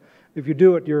away. If you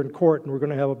do it, you're in court, and we're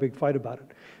going to have a big fight about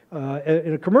it.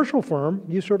 In a commercial firm,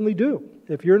 you certainly do.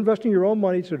 If you're investing your own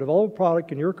money to develop a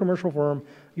product in your commercial firm,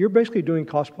 you're basically doing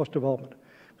cost plus development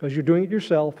because you're doing it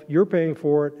yourself, you're paying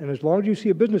for it, and as long as you see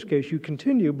a business case, you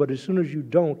continue, but as soon as you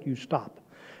don't, you stop.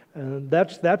 And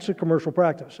that's a commercial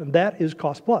practice, and that is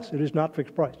cost plus. It is not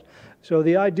fixed price. So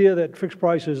the idea that fixed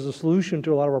price is the solution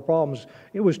to a lot of our problems,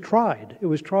 it was tried. It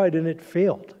was tried, and it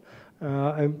failed.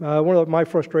 One of my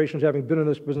frustrations, having been in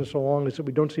this business so long, is that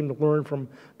we don't seem to learn from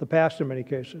the past in many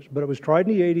cases. But it was tried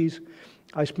in the 80s.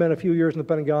 I spent a few years in the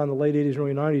Pentagon in the late 80s and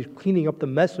early 90s cleaning up the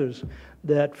messes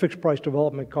that fixed-price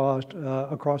development caused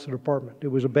across the department. It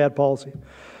was a bad policy.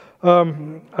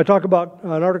 I talk about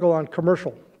an article on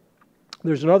commercial.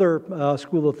 There's another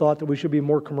school of thought that we should be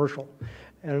more commercial.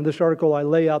 And in this article, I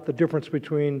lay out the difference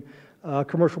between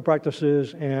commercial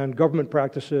practices and government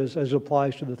practices as it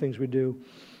applies to the things we do.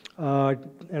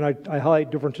 And I highlight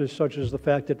differences such as the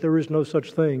fact that there is no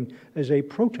such thing as a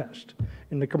protest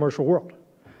in the commercial world.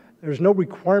 There's no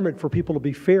requirement for people to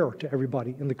be fair to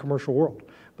everybody in the commercial world.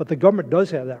 But the government does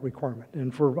have that requirement,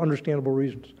 and for understandable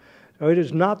reasons. So it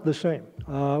is not the same.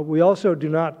 We also do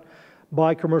not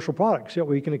buy commercial products that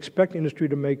we can expect industry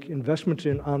to make investments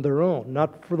in on their own,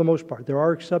 not for the most part. There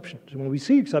are exceptions. And when we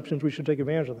see exceptions, we should take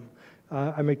advantage of them.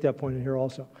 I make that point in here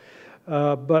also.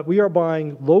 But we are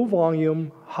buying low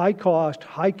volume, high cost,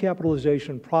 high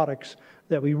capitalization products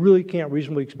that we really can't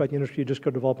reasonably expect industry to just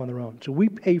go develop on their own. So we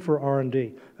pay for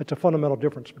R&D. That's a fundamental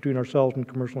difference between ourselves and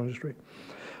commercial industry.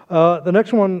 The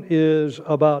next one is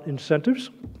about incentives.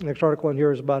 The next article in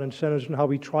here is about incentives and how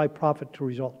we tie profit to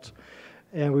results.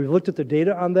 And we've looked at the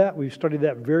data on that. We've studied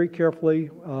that very carefully.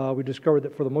 We discovered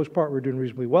that for the most part, we're doing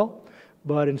reasonably well.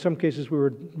 But in some cases, we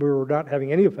were not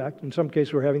having any effect. In some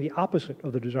cases, we're having the opposite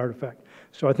of the desired effect.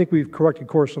 So I think we've corrected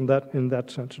course in that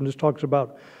sense. And this talks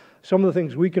about some of the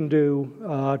things we can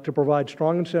do to provide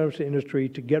strong incentives to industry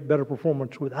to get better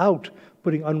performance without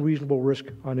putting unreasonable risk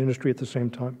on industry at the same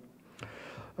time.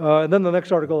 And then the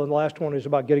next article and the last one is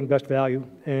about getting best value.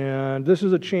 And this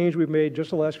is a change we've made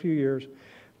just the last few years,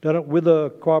 done it with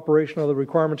the cooperation of the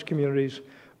requirements communities,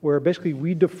 where basically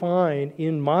we define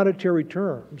in monetary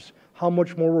terms how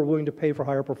much more we're willing to pay for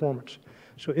higher performance.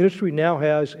 So industry now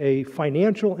has a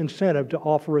financial incentive to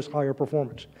offer us higher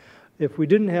performance. If we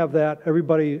didn't have that,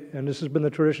 everybody, and this has been the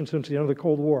tradition since the end of the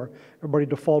Cold War, everybody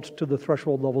defaults to the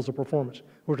threshold levels of performance,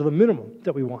 or to the minimum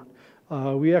that we want.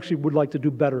 We actually would like to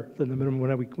do better than the minimum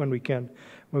when we can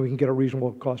get a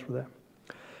reasonable cost for that.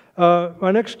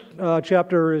 My next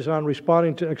chapter is on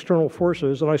responding to external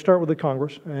forces, and I start with the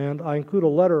Congress, and I include a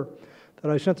letter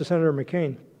that I sent to Senator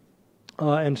McCain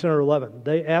and Senator Levin.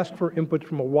 They asked for input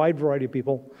from a wide variety of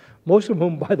people, most of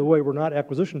whom, by the way, were not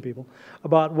acquisition people,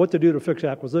 about what to do to fix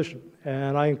acquisition.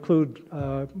 And I include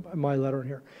my letter in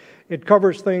here. It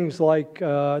covers things like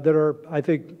that are, I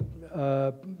think,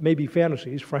 maybe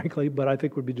fantasies, frankly, but I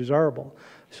think would be desirable,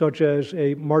 such as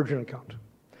a margin account.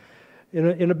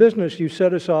 In a business, you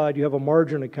set aside, you have a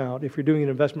margin account if you're doing an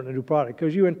investment in a new product,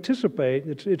 because you anticipate,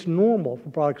 it's normal for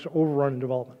products to overrun in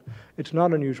development. It's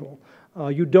not unusual.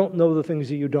 You don't know the things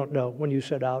that you don't know when you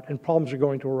set out, and problems are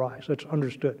going to arise. That's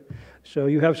understood. So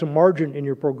you have some margin in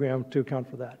your program to account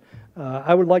for that.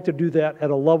 I would like to do that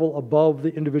at a level above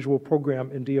the individual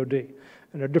program in DoD.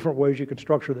 And there are different ways you could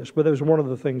structure this, but that was one of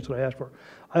the things that I asked for.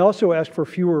 I also asked for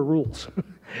fewer rules.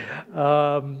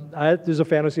 There's a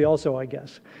fantasy also, I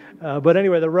guess. But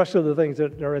anyway, the rest of the things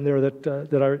that are in there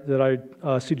that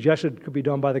I suggested could be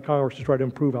done by the Congress to try to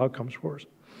improve outcomes for us.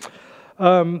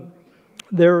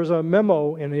 There is a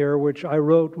memo in here which I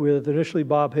wrote with initially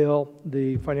Bob Hill,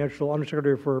 the Financial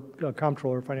Undersecretary for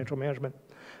Comptroller Financial Management,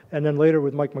 and then later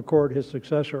with Mike McCord, his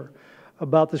successor,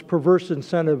 about this perverse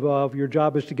incentive of your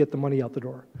job is to get the money out the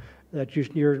door. That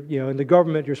you're in the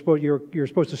government, you're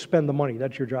supposed to spend the money.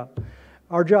 That's your job.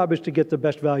 Our job is to get the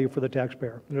best value for the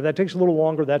taxpayer. And if that takes a little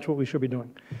longer, that's what we should be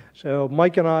doing. So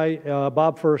Mike and I,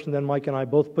 Bob first, and then Mike and I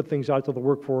both put things out to the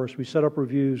workforce. We set up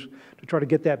reviews to try to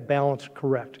get that balance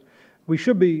correct. We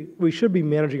should be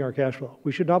managing our cash flow.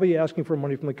 We should not be asking for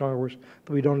money from the Congress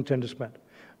that we don't intend to spend.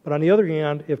 But on the other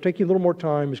hand, if taking a little more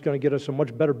time is going to get us a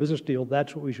much better business deal,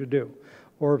 that's what we should do.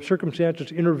 Or if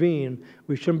circumstances intervene,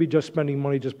 we shouldn't be just spending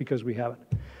money just because we have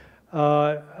it.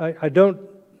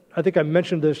 I think I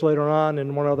mentioned this later on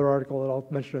in one other article that I'll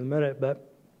mention in a minute,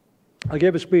 but I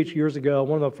gave a speech years ago.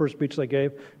 One of the first speeches I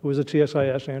gave was at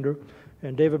CSIS, Andrew,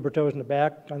 and David Berteau was in the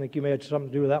back. I think you may have something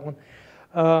to do with that one.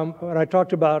 And I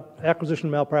talked about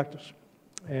acquisition malpractice.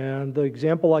 And the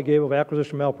example I gave of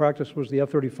acquisition malpractice was the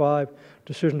F-35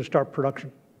 decision to start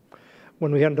production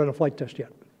when we hadn't done a flight test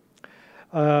yet.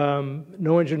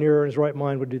 No engineer in his right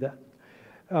mind would do that.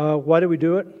 Why did we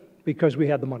do it? Because we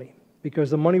had the money.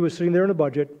 Because the money was sitting there in the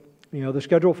budget. The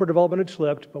schedule for development had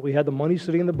slipped, but we had the money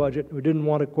sitting in the budget. We didn't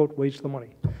want to, quote, waste the money.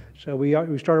 So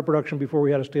we started production before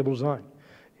we had a stable design.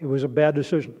 It was a bad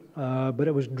decision, but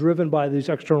it was driven by these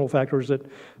external factors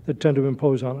that tend to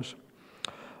impose on us.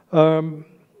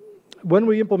 When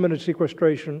we implemented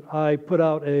sequestration, I put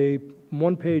out a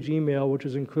one-page email, which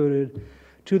is included,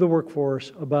 to the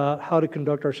workforce about how to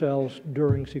conduct ourselves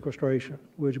during sequestration,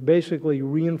 which basically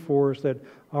reinforced that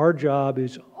our job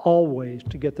is always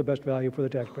to get the best value for the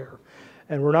taxpayer.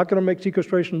 And we're not going to make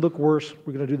sequestration look worse.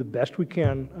 We're going to do the best we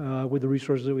can with the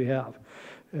resources that we have.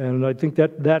 And I think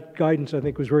that guidance, I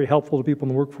think, was very helpful to people in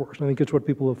the workforce. I think it's what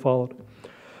people have followed.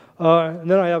 And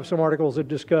then I have some articles that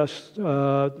discuss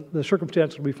the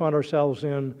circumstances we find ourselves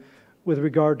in with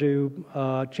regard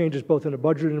to changes both in the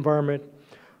budget environment,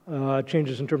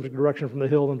 changes in terms of direction from the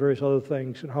Hill and various other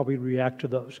things, and how we react to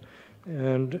those,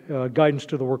 and guidance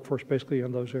to the workforce basically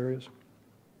in those areas.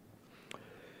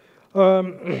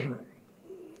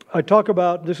 I talk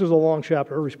about, this is a long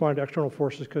chapter, responding to external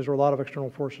forces, because there are a lot of external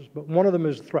forces, but one of them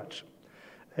is threats.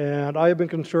 And I have been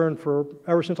concerned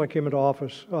ever since I came into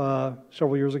office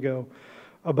several years ago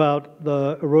about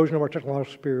the erosion of our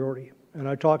technological superiority. And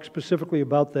I talked specifically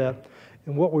about that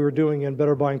and what we were doing in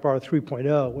Better Buying Power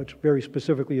 3.0, which very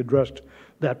specifically addressed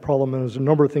that problem, and there's a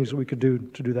number of things that we could do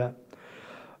to do that.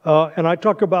 And I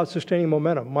talk about sustaining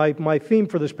momentum. My theme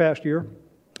for this past year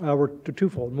were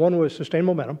twofold. One was sustain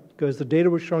momentum, because the data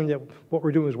was showing that what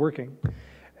we're doing is working.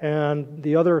 And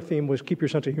the other theme was keep your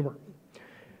sense of humor.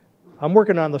 I'm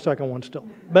working on the second one still.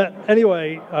 But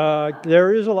anyway,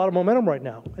 there is a lot of momentum right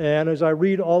now. And as I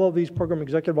read all of these program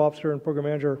executive officer and program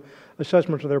manager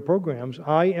assessments of their programs,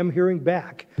 I am hearing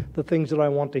back the things that I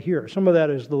want to hear. Some of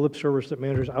that is the lip service that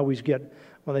managers always get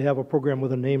when they have a program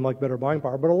with a name like Better Buying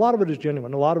Power. But a lot of it is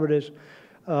genuine. A lot of it is,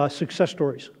 success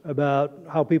stories about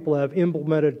how people have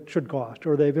implemented should cost,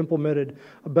 or they've implemented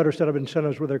a better set of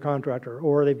incentives with their contractor,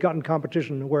 or they've gotten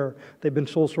competition where they've been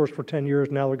sole source for 10 years,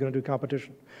 now they're going to do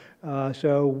competition.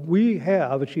 So we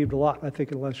have achieved a lot, I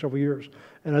think, in the last several years,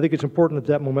 and I think it's important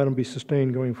that that momentum be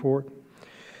sustained going forward.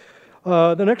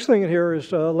 The next thing in here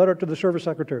is a letter to the service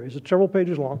secretaries. It's several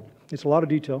pages long. It's a lot of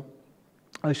detail.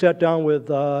 I sat down with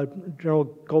General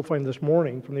Goldfein this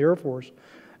morning from the Air Force,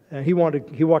 and he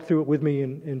walked through it with me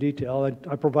in detail.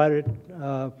 I provided it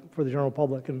for the general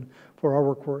public and for our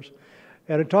workforce.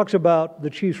 And it talks about the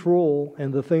chief's role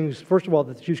and the things, first of all,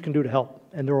 that the chiefs can do to help,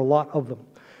 and there are a lot of them.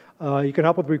 You can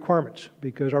help with requirements,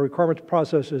 because our requirements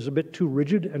process is a bit too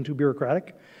rigid and too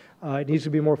bureaucratic. It needs to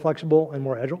be more flexible and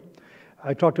more agile.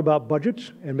 I talked about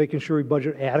budgets and making sure we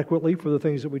budget adequately for the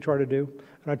things that we try to do.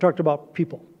 And I talked about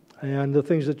people and the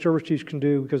things that service chiefs can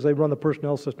do, because they run the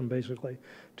personnel system basically,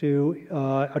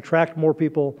 to attract more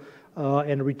people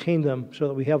and retain them so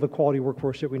that we have the quality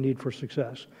workforce that we need for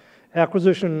success.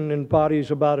 Acquisition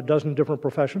embodies about a dozen different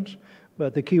professions,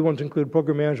 but the key ones include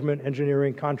program management,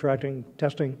 engineering, contracting,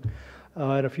 testing,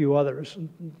 and a few others.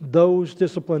 Those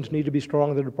disciplines need to be strong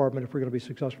in the department if we're going to be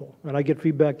successful. And I get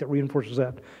feedback that reinforces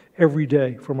that every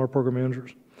day from our program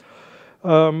managers.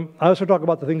 I also talk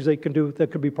about the things they can do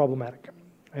that could be problematic.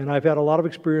 And I've had a lot of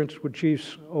experience with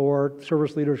chiefs or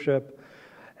service leadership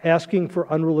asking for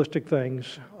unrealistic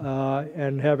things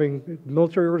and having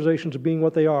military organizations being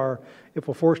what they are. If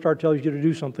a 4-star tells you to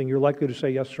do something, you're likely to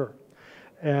say yes, sir.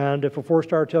 And if a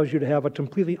 4-star tells you to have a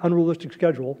completely unrealistic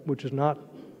schedule, which is not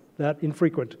that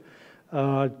infrequent,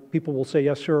 people will say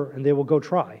yes, sir, and they will go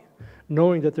try,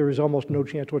 knowing that there is almost no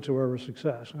chance whatsoever of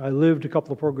success. I lived a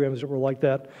couple of programs that were like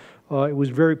that. It was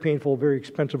very painful, very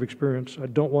expensive experience. I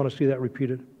don't want to see that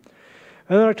repeated.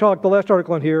 And then the last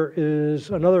article on here is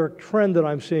another trend that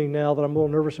I'm seeing now that I'm a little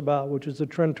nervous about, which is the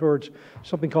trend towards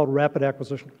something called rapid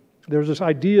acquisition. There's this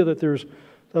idea that there's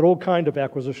that old kind of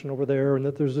acquisition over there, and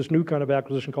that there's this new kind of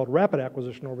acquisition called rapid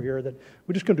acquisition over here, that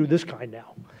we're just going to do this kind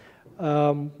now.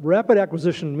 Rapid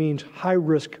acquisition means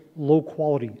high-risk,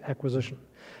 low-quality acquisition.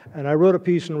 And I wrote a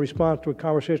piece in response to a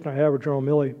conversation I had with General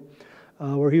Milley,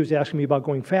 where he was asking me about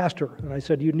going faster. And I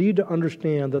said, you need to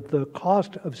understand that the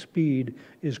cost of speed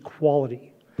is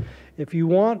quality. If you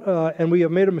want, and we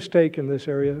have made a mistake in this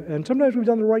area, and sometimes we've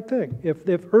done the right thing.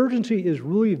 If urgency is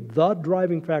really the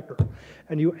driving factor,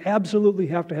 and you absolutely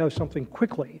have to have something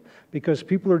quickly because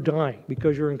people are dying,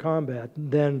 because you're in combat,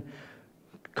 then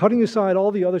cutting aside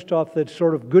all the other stuff that's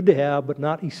sort of good to have but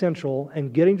not essential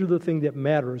and getting to the thing that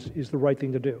matters is the right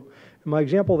thing to do. And my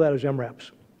example of that is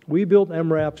MRAPs. We built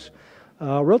MRAPs,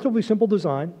 relatively simple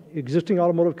design, existing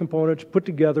automotive components put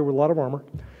together with a lot of armor.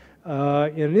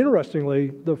 And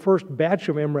interestingly, the first batch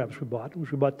of MRAPs we bought,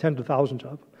 which we bought tens of thousands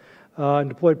of, and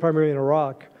deployed primarily in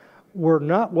Iraq, were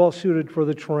not well suited for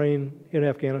the terrain in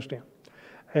Afghanistan.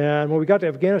 And when we got to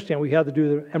Afghanistan, we had to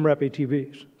do the MRAP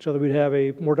ATVs so that we'd have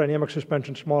a more dynamic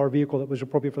suspension, smaller vehicle that was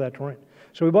appropriate for that terrain.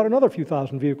 So we bought another few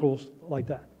thousand vehicles like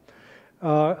that.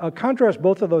 Contrast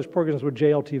both of those programs with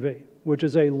JLTV, which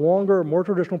is a longer, more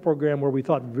traditional program where we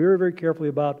thought very, very carefully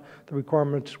about the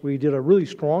requirements. We did a really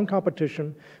strong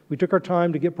competition. We took our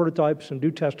time to get prototypes and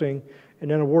do testing, and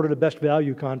then awarded a best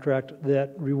value contract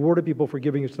that rewarded people for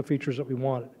giving us the features that we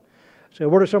wanted. So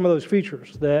what are some of those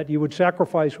features that you would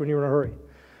sacrifice when you're in a hurry?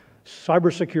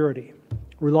 Cybersecurity,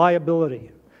 reliability,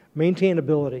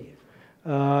 maintainability,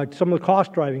 some of the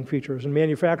cost-driving features and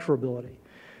manufacturability.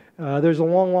 There's a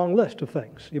long, long list of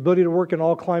things. The ability to work in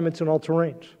all climates and all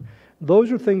terrains.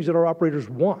 Those are things that our operators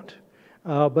want,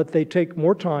 but they take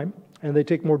more time, and they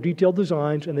take more detailed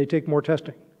designs, and they take more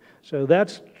testing. So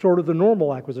that's sort of the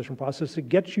normal acquisition process that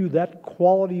gets you that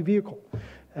quality vehicle.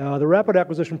 The rapid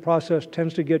acquisition process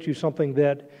tends to get you something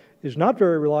that is not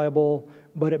very reliable,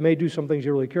 but it may do some things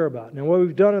you really care about. Now, what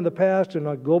we've done in the past,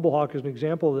 and Global Hawk is an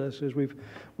example of this, is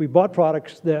we bought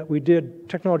products that we did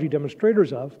technology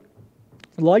demonstrators of,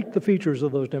 liked the features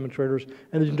of those demonstrators,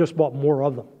 and then just bought more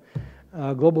of them.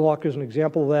 Global Hawk is an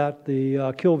example of that.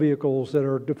 The kill vehicles that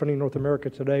are defending North America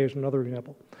today is another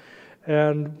example.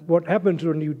 And what happens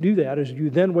when you do that is you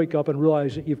then wake up and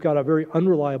realize that you've got a very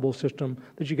unreliable system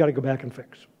that you got to go back and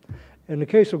fix. In the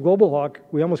case of Global Hawk,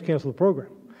 we almost canceled the program.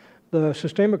 The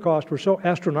sustainment costs were so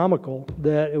astronomical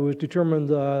that it was determined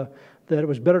that it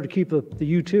was better to keep the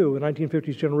U-2, a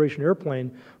 1950s generation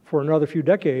airplane, for another few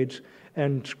decades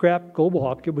and scrap Global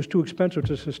Hawk. It was too expensive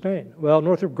to sustain. Well,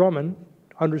 Northrop Grumman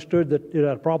understood that it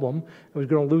had a problem. It was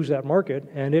going to lose that market,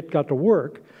 and it got to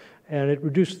work, and it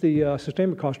reduced the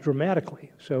sustainment cost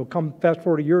dramatically. So come fast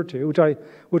forward a year or two,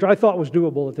 which I thought was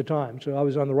doable at the time. So I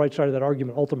was on the right side of that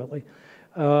argument ultimately.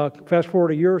 Fast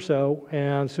forward a year or so,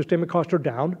 and sustainment costs are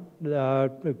down.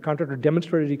 The contractor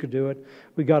demonstrated he could do it.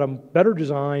 We got a better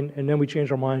design, and then we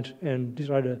changed our minds and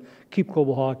decided to keep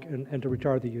Global Hawk and to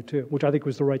retire the U-2, which I think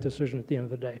was the right decision at the end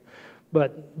of the day.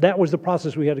 But that was the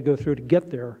process we had to go through to get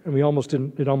there, and it almost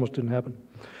didn't happen.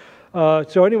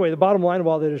 So anyway, the bottom line of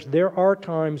all that is there are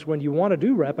times when you want to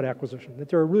do rapid acquisition, that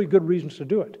there are really good reasons to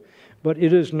do it. But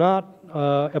it is not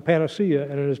a panacea,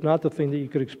 and it is not the thing that you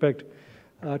could expect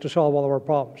to solve all of our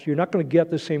problems. You're not going to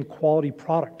get the same quality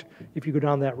product if you go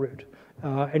down that route.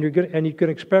 And you can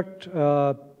expect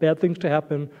bad things to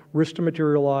happen, risks to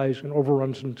materialize, and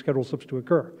overruns and schedule slips to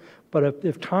occur. But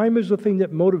if time is the thing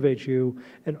that motivates you,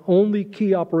 and only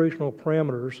key operational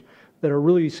parameters that are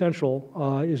really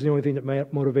essential is the only thing that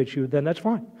motivates you, then that's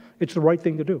fine. It's the right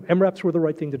thing to do. MRAPs were the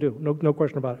right thing to do, no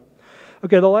question about it.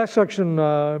 Okay, the last section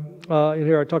in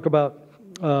here, I talk about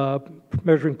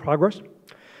measuring progress.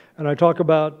 And I talk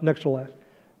about, next to last,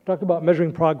 talk about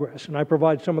measuring progress, and I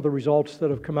provide some of the results that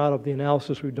have come out of the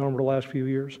analysis we've done over the last few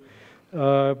years.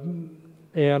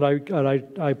 And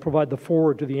I provide the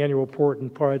forward to the annual report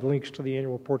and provide links to the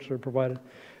annual reports that are provided.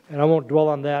 And I won't dwell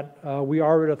on that. We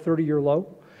are at a 30-year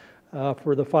low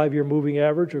for the 5-year moving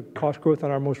average of cost growth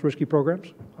on our most risky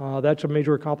programs. That's a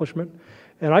major accomplishment.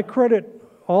 And I credit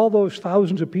all those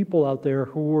thousands of people out there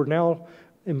who are now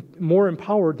more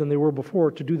empowered than they were before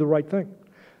to do the right thing.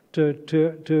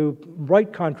 To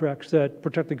write contracts that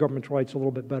protect the government's rights a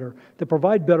little bit better, that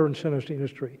provide better incentives to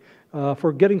industry,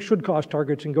 for getting should-cost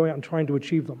targets and going out and trying to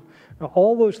achieve them. Now,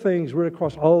 all those things right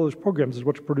across all those programs is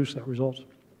what's produced that results.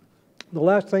 The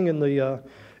last thing in the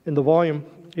volume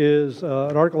is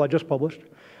an article I just published.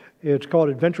 It's called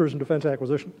Adventures in Defense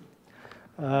Acquisition.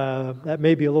 That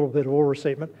may be a little bit of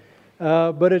overstatement.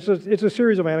 But it's a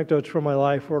series of anecdotes from my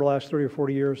life for the last 30 or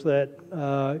 40 years that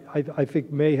I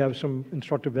think may have some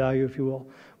instructive value, if you will.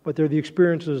 But they're the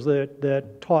experiences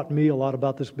that taught me a lot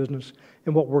about this business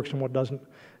and what works and what doesn't.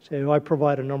 So I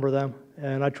provide a number of them,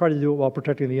 and I try to do it while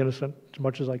protecting the innocent as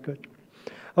much as I could.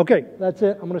 Okay, that's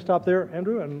it. I'm going to stop there,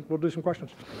 Andrew, and we'll do some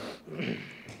questions.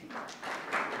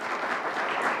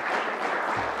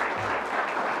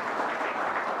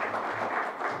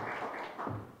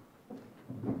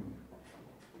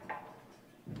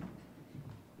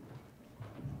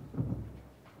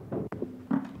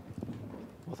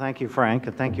 Thank you, Frank,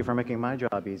 and thank you for making my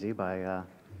job easy by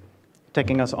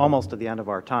taking us almost to the end of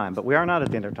our time. But we are not at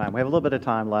the end of our time. We have a little bit of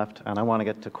time left, and I want to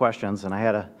get to questions, and I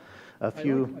had a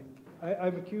few...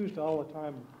 I'm accused all the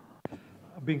time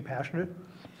of being passionate.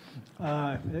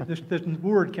 This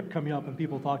word kept coming up and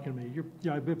people talking to me.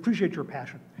 I appreciate your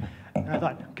passion. And I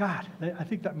thought, God, I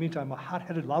think that means I'm a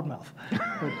hot-headed loudmouth.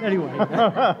 But anyway,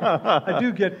 I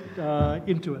do get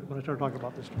into it when I start talking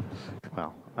about this stuff.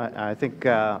 Well, I think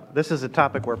this is a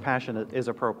topic where passion is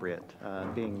appropriate.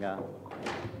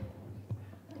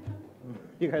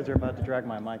 You guys are about to drag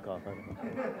my mic off.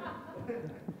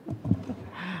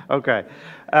 Okay.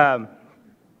 I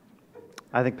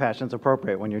think passion's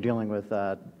appropriate when you're dealing with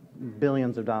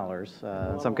billions of dollars,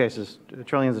 in some cases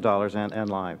trillions of dollars, and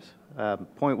lives.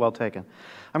 Point well taken.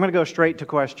 I'm going to go straight to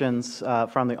questions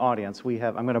from the audience.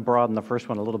 I'm going to broaden the first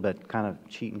one a little bit, kind of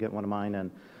cheat and get one of mine in.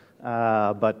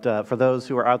 But for those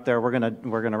who are out there, we're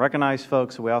going to recognize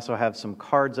folks. We also have some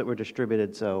cards that were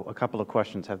distributed, so a couple of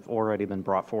questions have already been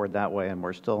brought forward that way, and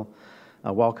we're still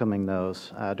welcoming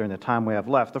those during the time we have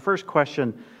left. The first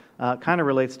question kind of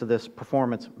relates to this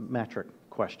performance metric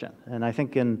question, and I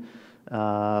think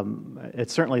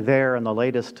it's certainly there in the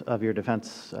latest of your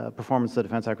defense performance to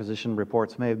defense acquisition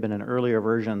reports. May have been in earlier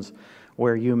versions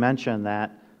where you mentioned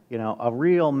that a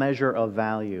real measure of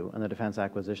value in the defense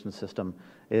acquisition system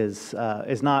is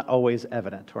not always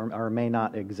evident or may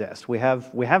not exist. We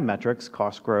have metrics,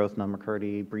 cost growth,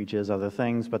 non-McCurdy, breaches, other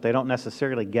things, but they don't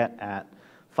necessarily get at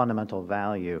fundamental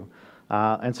value.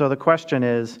 And so the question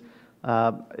is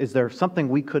there something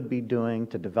we could be doing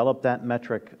to develop that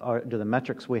metric? Or do the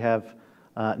metrics we have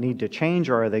need to change,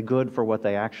 or are they good for what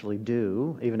they actually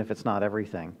do, even if it's not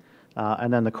everything?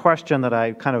 And then the question that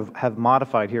I kind of have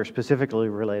modified here specifically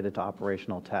related to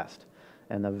operational test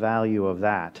and the value of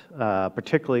that,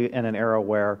 particularly in an era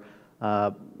where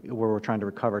we're trying to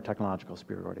recover technological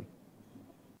superiority.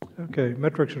 Okay,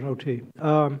 metrics and OT.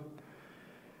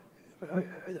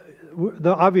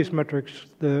 The obvious metrics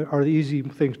are the easy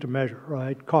things to measure,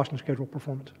 right? Cost and schedule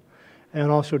performance. And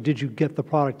also, did you get the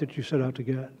product that you set out to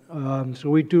get? So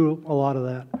we do a lot of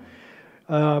that.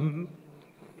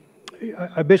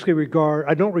 I basically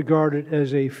I don't regard it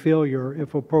as a failure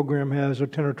if a program has a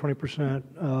 10 or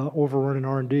 20% overrun in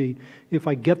R&D, if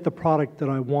I get the product that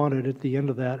I wanted at the end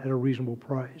of that at a reasonable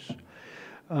price.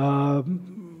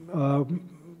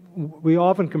 we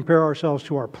often compare ourselves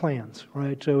to our plans,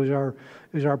 right? So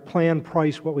is our plan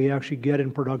price what we actually get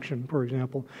in production, for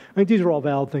example? I think these are all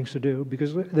valid things to do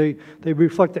because they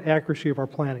reflect the accuracy of our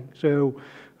planning. So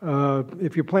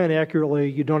if you plan accurately,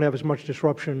 you don't have as much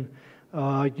disruption.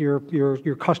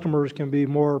 Your customers can be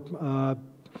more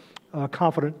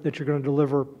confident that you're going to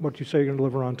deliver what you say you're going to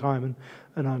deliver on time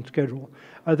and on schedule.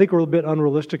 I think we're a bit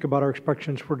unrealistic about our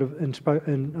expectations for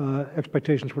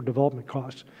development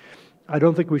costs. I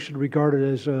don't think we should regard it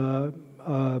as a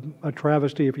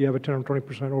travesty if you have a 10 or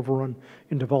 20% overrun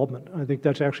in development. I think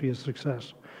that's actually a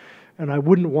success. And I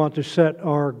wouldn't want to set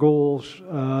our goals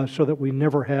so that we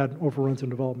never had overruns in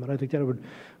development. I think that would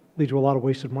lead to a lot of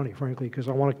wasted money, frankly, because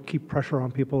I want to keep pressure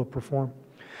on people to perform.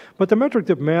 But the metric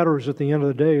that matters at the end of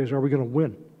the day is, are we going to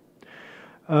win?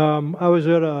 I was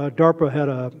at DARPA had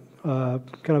a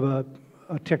kind of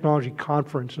a technology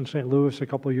conference in St. Louis a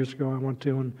couple of years ago I went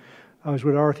to, and I was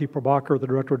with Arthi Prabhakar, the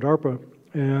director of DARPA,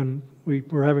 and we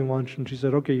were having lunch, and she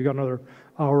said, okay, you got another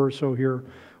hour or so here.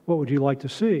 What would you like to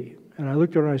see? And I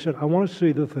looked at her and I said, I want to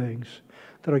see the things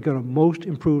that are going to most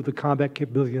improve the combat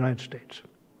capability of the United States.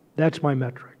 That's my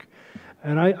metric.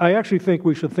 And I actually think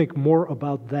we should think more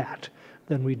about that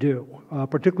than we do,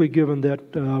 particularly given that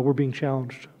we're being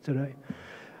challenged today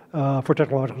for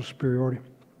technological superiority.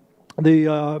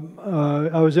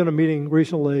 I was in a meeting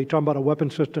recently talking about a weapon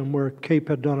system where CAPE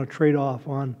had done a trade-off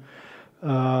on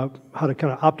how to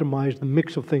kind of optimize the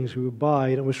mix of things we would buy,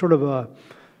 and it was sort of a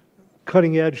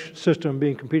cutting-edge system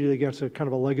being competed against a kind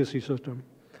of a legacy system.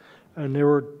 And they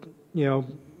were,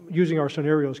 using our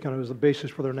scenarios kind of as the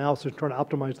basis for their analysis, trying to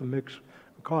optimize the mix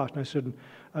of cost. And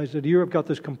I said, you have got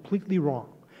this completely wrong.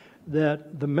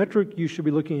 That the metric you should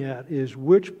be looking at is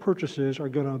which purchases are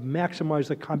going to maximize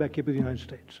the combat capability of the United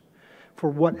States for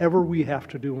whatever we have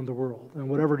to do in the world and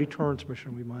whatever deterrence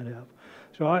mission we might have.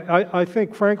 So I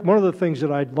think, Frank, one of the things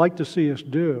that I'd like to see us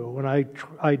do, and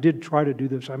I did try to do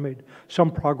this, I made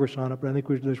some progress on it, but I think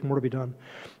there's more to be done,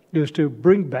 is to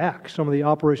bring back some of the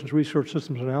operations research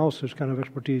systems analysis kind of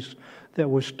expertise that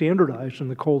was standardized in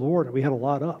the Cold War that we had a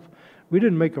lot of. We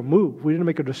didn't make a move. We didn't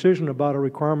make a decision about a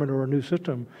requirement or a new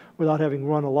system without having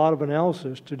run a lot of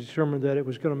analysis to determine that it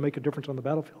was going to make a difference on the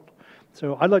battlefield.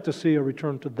 So I'd like to see a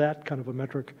return to that kind of a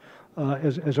metric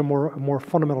as a more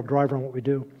fundamental driver on what we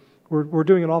do. We're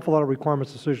doing an awful lot of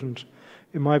requirements decisions,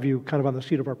 in my view, kind of on the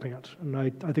seat of our pants, and I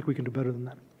think we can do better than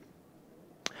that.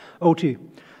 OT.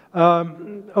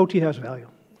 OT has value.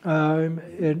 I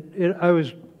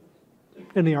was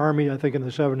in the Army, I think, in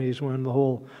the 70s when the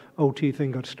whole OT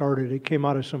thing got started. It came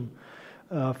out of some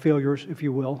failures, if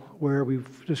you will, where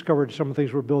we've discovered some of the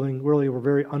things we're building really were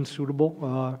very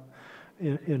unsuitable.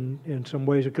 In some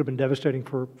ways, it could have been devastating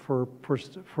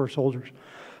for soldiers.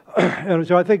 And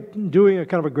so I think doing a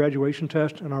kind of a graduation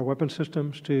test in our weapon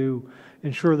systems to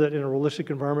ensure that in a realistic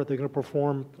environment they're going to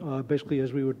perform basically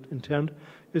as we would intend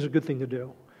is a good thing to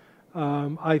do.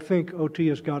 I think OT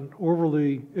has gotten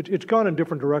it's gone in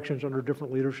different directions under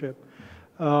different leadership.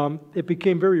 It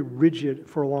became very rigid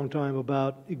for a long time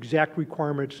about exact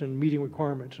requirements and meeting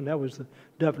requirements, and that was the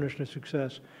definition of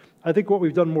success. I think what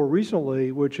we've done more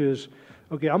recently, which is,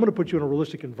 okay, I'm going to put you in a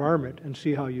realistic environment and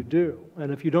see how you do.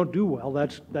 And if you don't do well,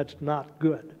 that's not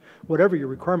good. Whatever your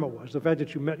requirement was, the fact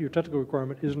that you met your technical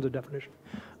requirement isn't the definition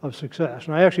of success.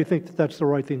 And I actually think that that's the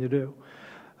right thing to do.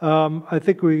 I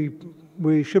think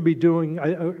we should be doing,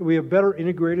 we have better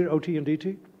integrated OT and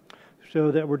DT so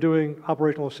that we're doing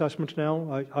operational assessments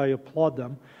now. I applaud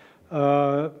them.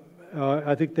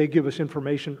 I think they give us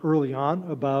information early on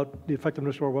about the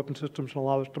effectiveness of our weapon systems and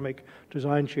allow us to make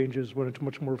design changes when it's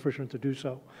much more efficient to do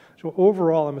so. So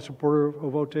overall, I'm a supporter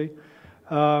of OT.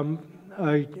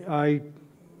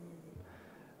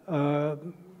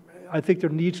 I think there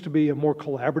needs to be a more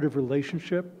collaborative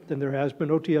relationship than there has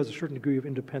been. OT has a certain degree of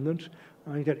independence.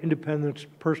 I think that independence,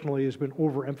 personally, has been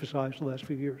overemphasized the last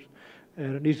few years.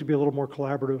 And it needs to be a little more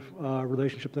collaborative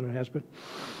relationship than it has been.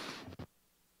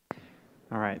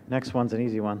 All right, next one's an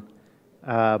easy one.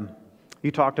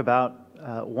 You talked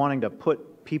about wanting to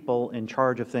put people in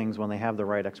charge of things when they have the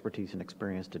right expertise and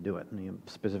experience to do it, and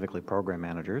specifically program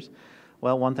managers.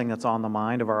 Well, one thing that's on the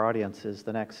mind of our audience is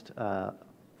the next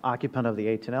occupant of the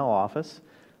AT&L office,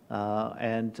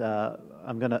 and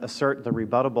I'm going to assert the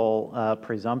rebuttable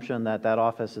presumption that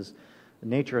office's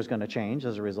nature is going to change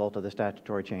as a result of the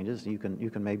statutory changes. You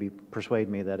can maybe persuade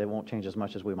me that it won't change as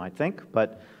much as we might think,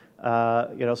 but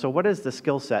so what is the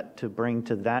skill set to bring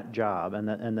to that job and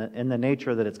the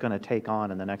nature that it's going to take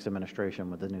on in the next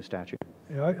administration with the new statute?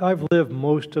 Yeah, I've lived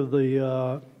most of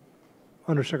the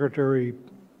undersecretary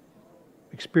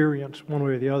experience one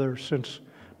way or the other since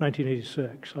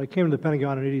 1986. I came to the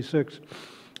Pentagon in '86.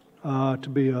 to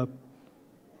be a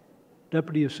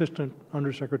Deputy Assistant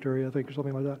Undersecretary, I think, or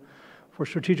something like that, for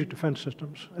Strategic Defense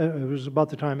Systems. It was about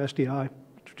the time SDI,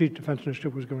 Strategic Defense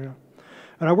Initiative, was going on.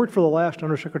 And I worked for the last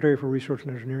Undersecretary for Research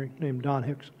and Engineering, named Don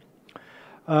Hicks.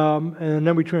 And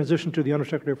then we transitioned to the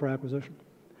Undersecretary for Acquisition.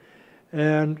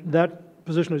 And that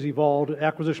position has evolved.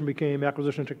 Acquisition became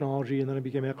Acquisition Technology, and then it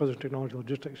became Acquisition Technology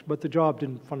Logistics. But the job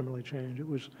didn't fundamentally change. It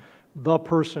was the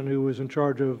person who was in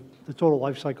charge of the total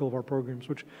life cycle of our programs,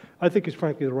 which I think is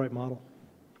frankly the right model.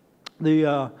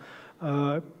 And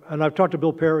I've talked to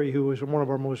Bill Perry, who is one of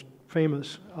our most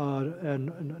famous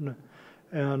and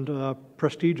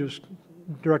prestigious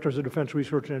directors of defense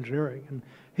research and engineering. And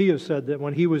he has said that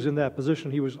when he was in that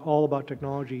position, he was all about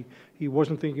technology. He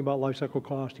wasn't thinking about life cycle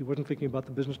cost. He wasn't thinking about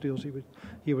the business deals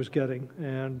he was getting.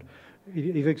 And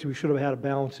he thinks we should have had a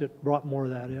balance that brought more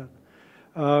of that in.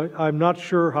 I'm not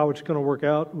sure how it's going to work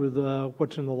out with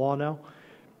what's in the law now.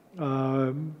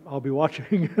 I'll be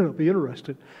watching and I'll be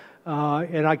interested.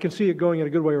 And I can see it going in a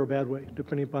good way or a bad way,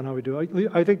 depending upon how we do it.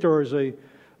 I think there is a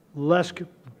less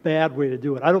bad way to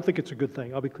do it. I don't think it's a good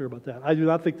thing. I'll be clear about that. I do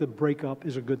not think the breakup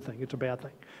is a good thing. It's a bad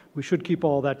thing. We should keep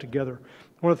all that together.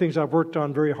 One of the things I've worked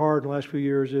on very hard in the last few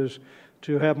years is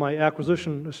to have my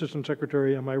Acquisition Assistant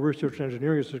Secretary and my Research and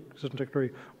Engineering Assistant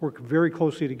Secretary work very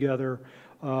closely together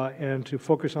and to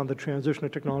focus on the transition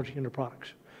of technology into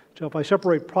products. So if I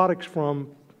separate products from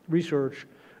research,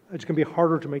 it's going to be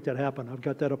harder to make that happen. I've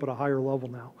got that up at a higher level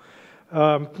now.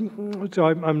 So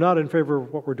I'm not in favor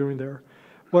of what we're doing there.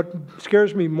 What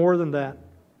scares me more than that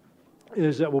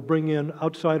is that we'll bring in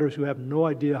outsiders who have no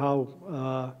idea how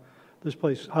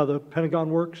how the Pentagon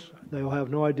works. They'll have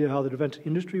no idea how the defense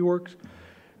industry works.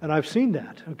 And I've seen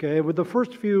that, okay? With the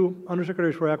first few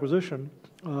undersecretaries for acquisition,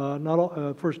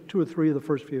 first 2 or 3 of the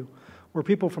first few, were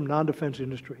people from non-defense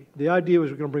industry. The idea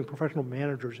was we're going to bring professional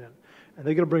managers in, and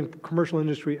they're going to bring commercial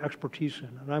industry expertise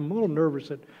in. And I'm a little nervous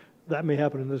that that may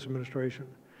happen in this administration.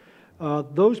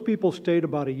 Those people stayed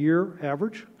about a year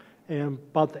average, and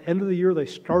about the end of the year, they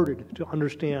started to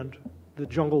understand the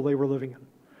jungle they were living in.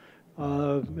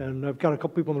 And I've got a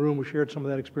couple people in the room who shared some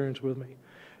of that experience with me.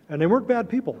 And they weren't bad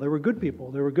people. They were good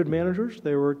people. They were good managers.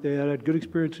 They had good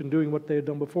experience in doing what they had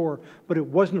done before, but it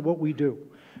wasn't what we do.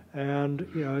 And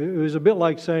it was a bit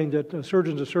like saying that a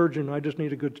surgeon's a surgeon. I just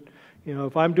need a good,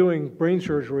 if I'm doing brain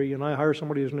surgery and I hire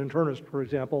somebody as an internist, for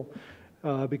example,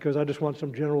 because I just want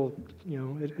some general,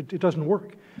 it doesn't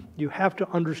work. You have to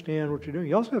understand what you're doing.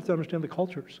 You also have to understand the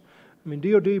cultures. I mean,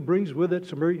 DOD brings with it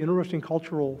some very interesting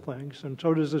cultural things, and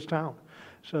so does this town.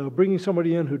 So bringing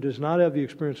somebody in who does not have the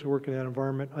experience to work in that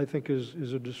environment, I think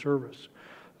is a disservice.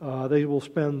 They will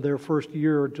spend their first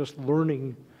year just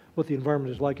learning what the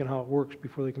environment is like and how it works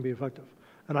before they can be effective.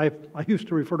 And I used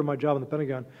to refer to my job in the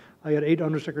Pentagon. I had 8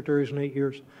 undersecretaries in 8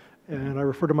 years, and I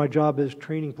refer to my job as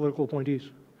training political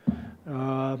appointees.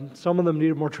 Some of them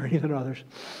needed more training than others.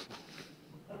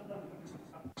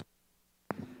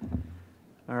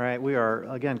 All right, we are,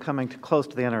 again, coming close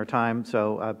to the end of our time,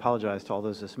 so I apologize to all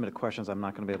those who submitted questions. I'm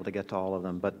not going to be able to get to all of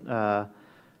them, but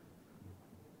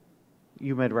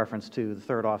you made reference to the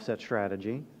third offset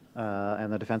strategy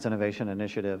and the Defense Innovation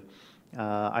Initiative.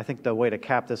 I think the way to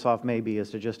cap this off maybe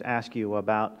is to just ask you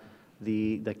about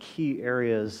the key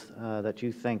areas that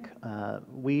you think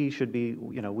we should be,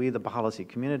 we the policy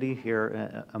community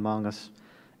here among us,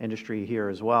 industry here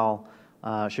as well,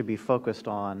 should be focused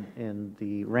on in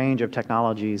the range of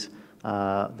technologies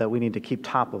that we need to keep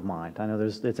top of mind. I know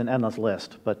it's an endless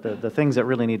list, but the things that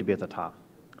really need to be at the top.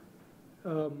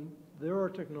 There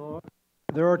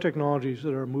are technologies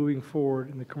that are moving forward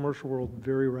in the commercial world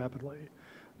very rapidly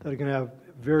that are going to have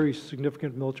very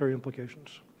significant military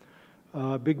implications.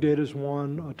 Big data is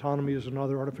one, autonomy is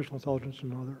another, artificial intelligence is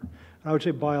another. And I would say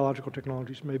biological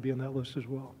technologies may be on that list as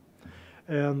well.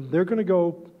 And they're going to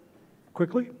go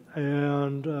quickly,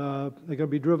 and they're going to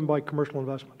be driven by commercial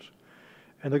investments,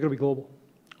 and they're going to be global.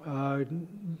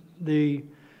 The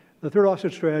third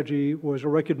offset strategy was a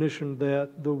recognition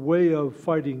that the way of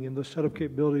fighting and the set of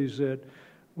capabilities that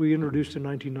we introduced in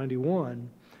 1991,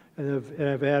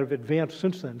 and have advanced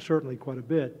since then, certainly quite a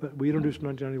bit, but we introduced in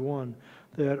 1991,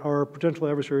 that our potential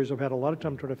adversaries have had a lot of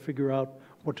time to try to figure out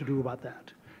what to do about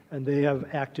that, and they have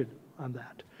acted on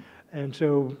that. And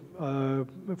so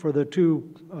for the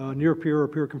 2 near peer or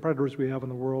peer competitors we have in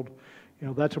the world,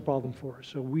 that's a problem for us.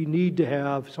 So we need to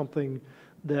have something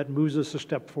that moves us a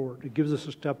step forward. It gives us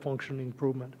a step function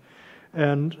improvement.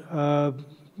 And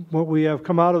what we have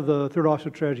come out of the third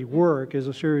offset strategy work is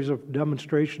a series of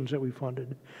demonstrations that we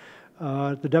funded.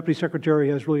 The Deputy Secretary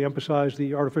has really emphasized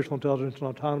the artificial intelligence and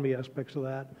autonomy aspects of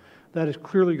that. That is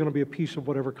clearly going to be a piece of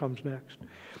whatever comes next.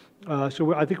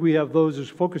 So I think we have those as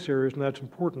focus areas, and that's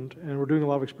important, and we're doing a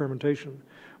lot of experimentation.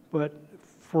 But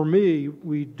for me,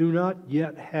 we do not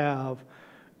yet have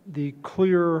the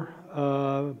clear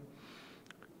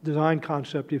design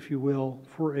concept, if you will,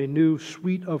 for a new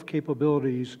suite of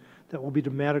capabilities that will be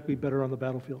dramatically better on the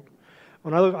battlefield.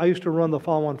 When I used to run the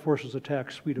follow-on forces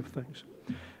attack suite of things.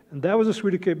 And that was a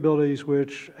suite of capabilities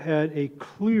which had a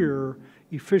clear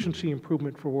efficiency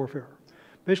improvement for warfare.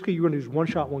 Basically, you're going to use one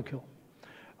shot, one kill.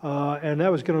 And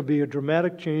that was going to be a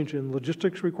dramatic change in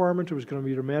logistics requirements. It was going to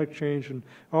be a dramatic change in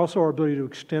also our ability to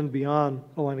extend beyond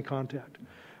the line of contact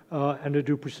and to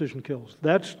do precision kills.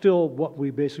 That's still what we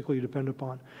basically depend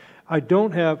upon. I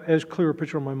don't have as clear a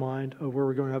picture in my mind of where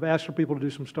we're going. I've asked for people to do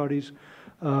some studies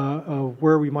of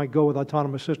where we might go with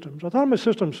autonomous systems. Autonomous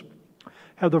systems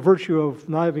have the virtue of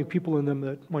not having people in them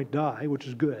that might die, which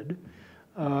is good.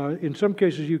 In some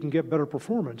cases, you can get better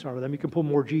performance out of them. You can pull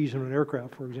more Gs in an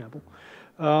aircraft, for example.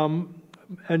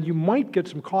 And you might get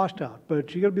some cost out,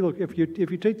 but you got to be, look, if you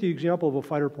take the example of a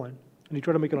fighter plane and you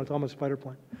try to make an autonomous fighter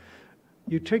plane,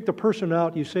 you take the person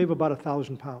out, you save about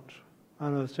 1,000 pounds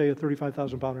on say a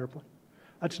 35,000 pound airplane.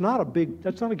 That's not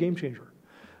a game changer.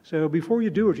 So before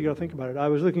you do it, you got to think about it. I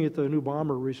was looking at the new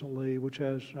bomber recently, which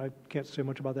has, I can't say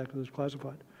much about that because it's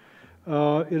classified.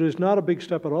 It is not a big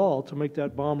step at all to make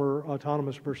that bomber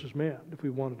autonomous versus manned if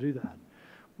we want to do that.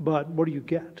 But what do you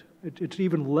get? It's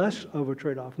even less of a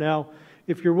trade-off. Now,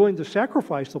 if you're willing to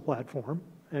sacrifice the platform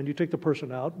and you take the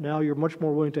person out, now you're much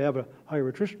more willing to have a higher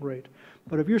attrition rate.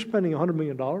 But if you're spending $100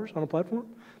 million on a platform,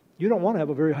 you don't want to have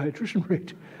a very high attrition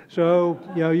rate. So,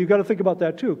 you know, you got to think about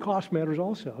that too. Cost matters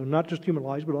also, not just human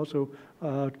lives, but also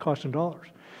cost in dollars.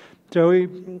 So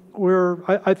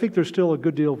I think there's still a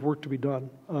good deal of work to be done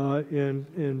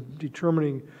in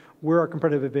determining where our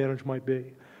competitive advantage might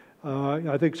be.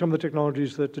 I think some of the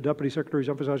technologies that the Deputy Secretary is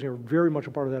emphasizing are very much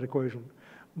a part of that equation.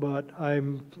 But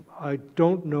I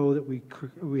don't know that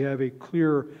we have a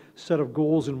clear set of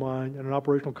goals in mind and an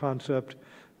operational concept,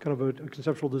 kind of a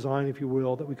conceptual design, if you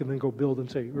will, that we can then go build and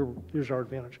say, here's our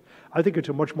advantage. I think it's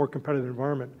a much more competitive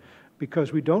environment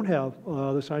because we don't have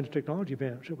the science and technology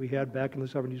advantage that we had back in the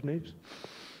 70s and 80s.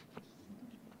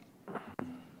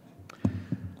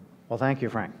 Well, thank you,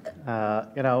 Frank.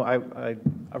 You know, I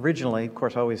originally, of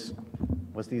course, always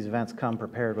was these events come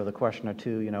prepared with a question or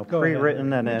two, you know,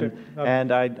 pre-written,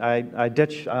 and I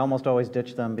almost always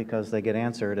ditch them because they get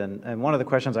answered. And one of the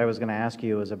questions I was going to ask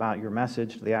you is about your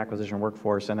message to the acquisition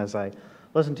workforce. And as I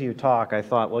listened to you talk, I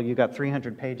thought, well, you got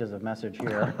 300 pages of message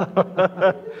here.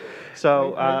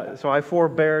 So I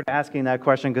forbeared asking that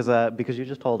question because you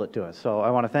just told it to us. So I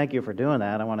want to thank you for doing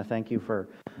that. I want to thank you for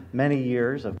many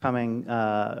years of coming,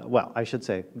 well, I should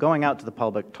say, going out to the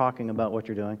public, talking about what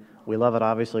you're doing. We love it,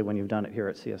 obviously, when you've done it here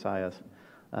at CSIS.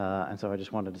 And so I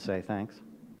just wanted to say thanks.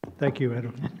 Thank you,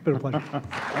 Ed. It's been a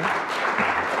pleasure.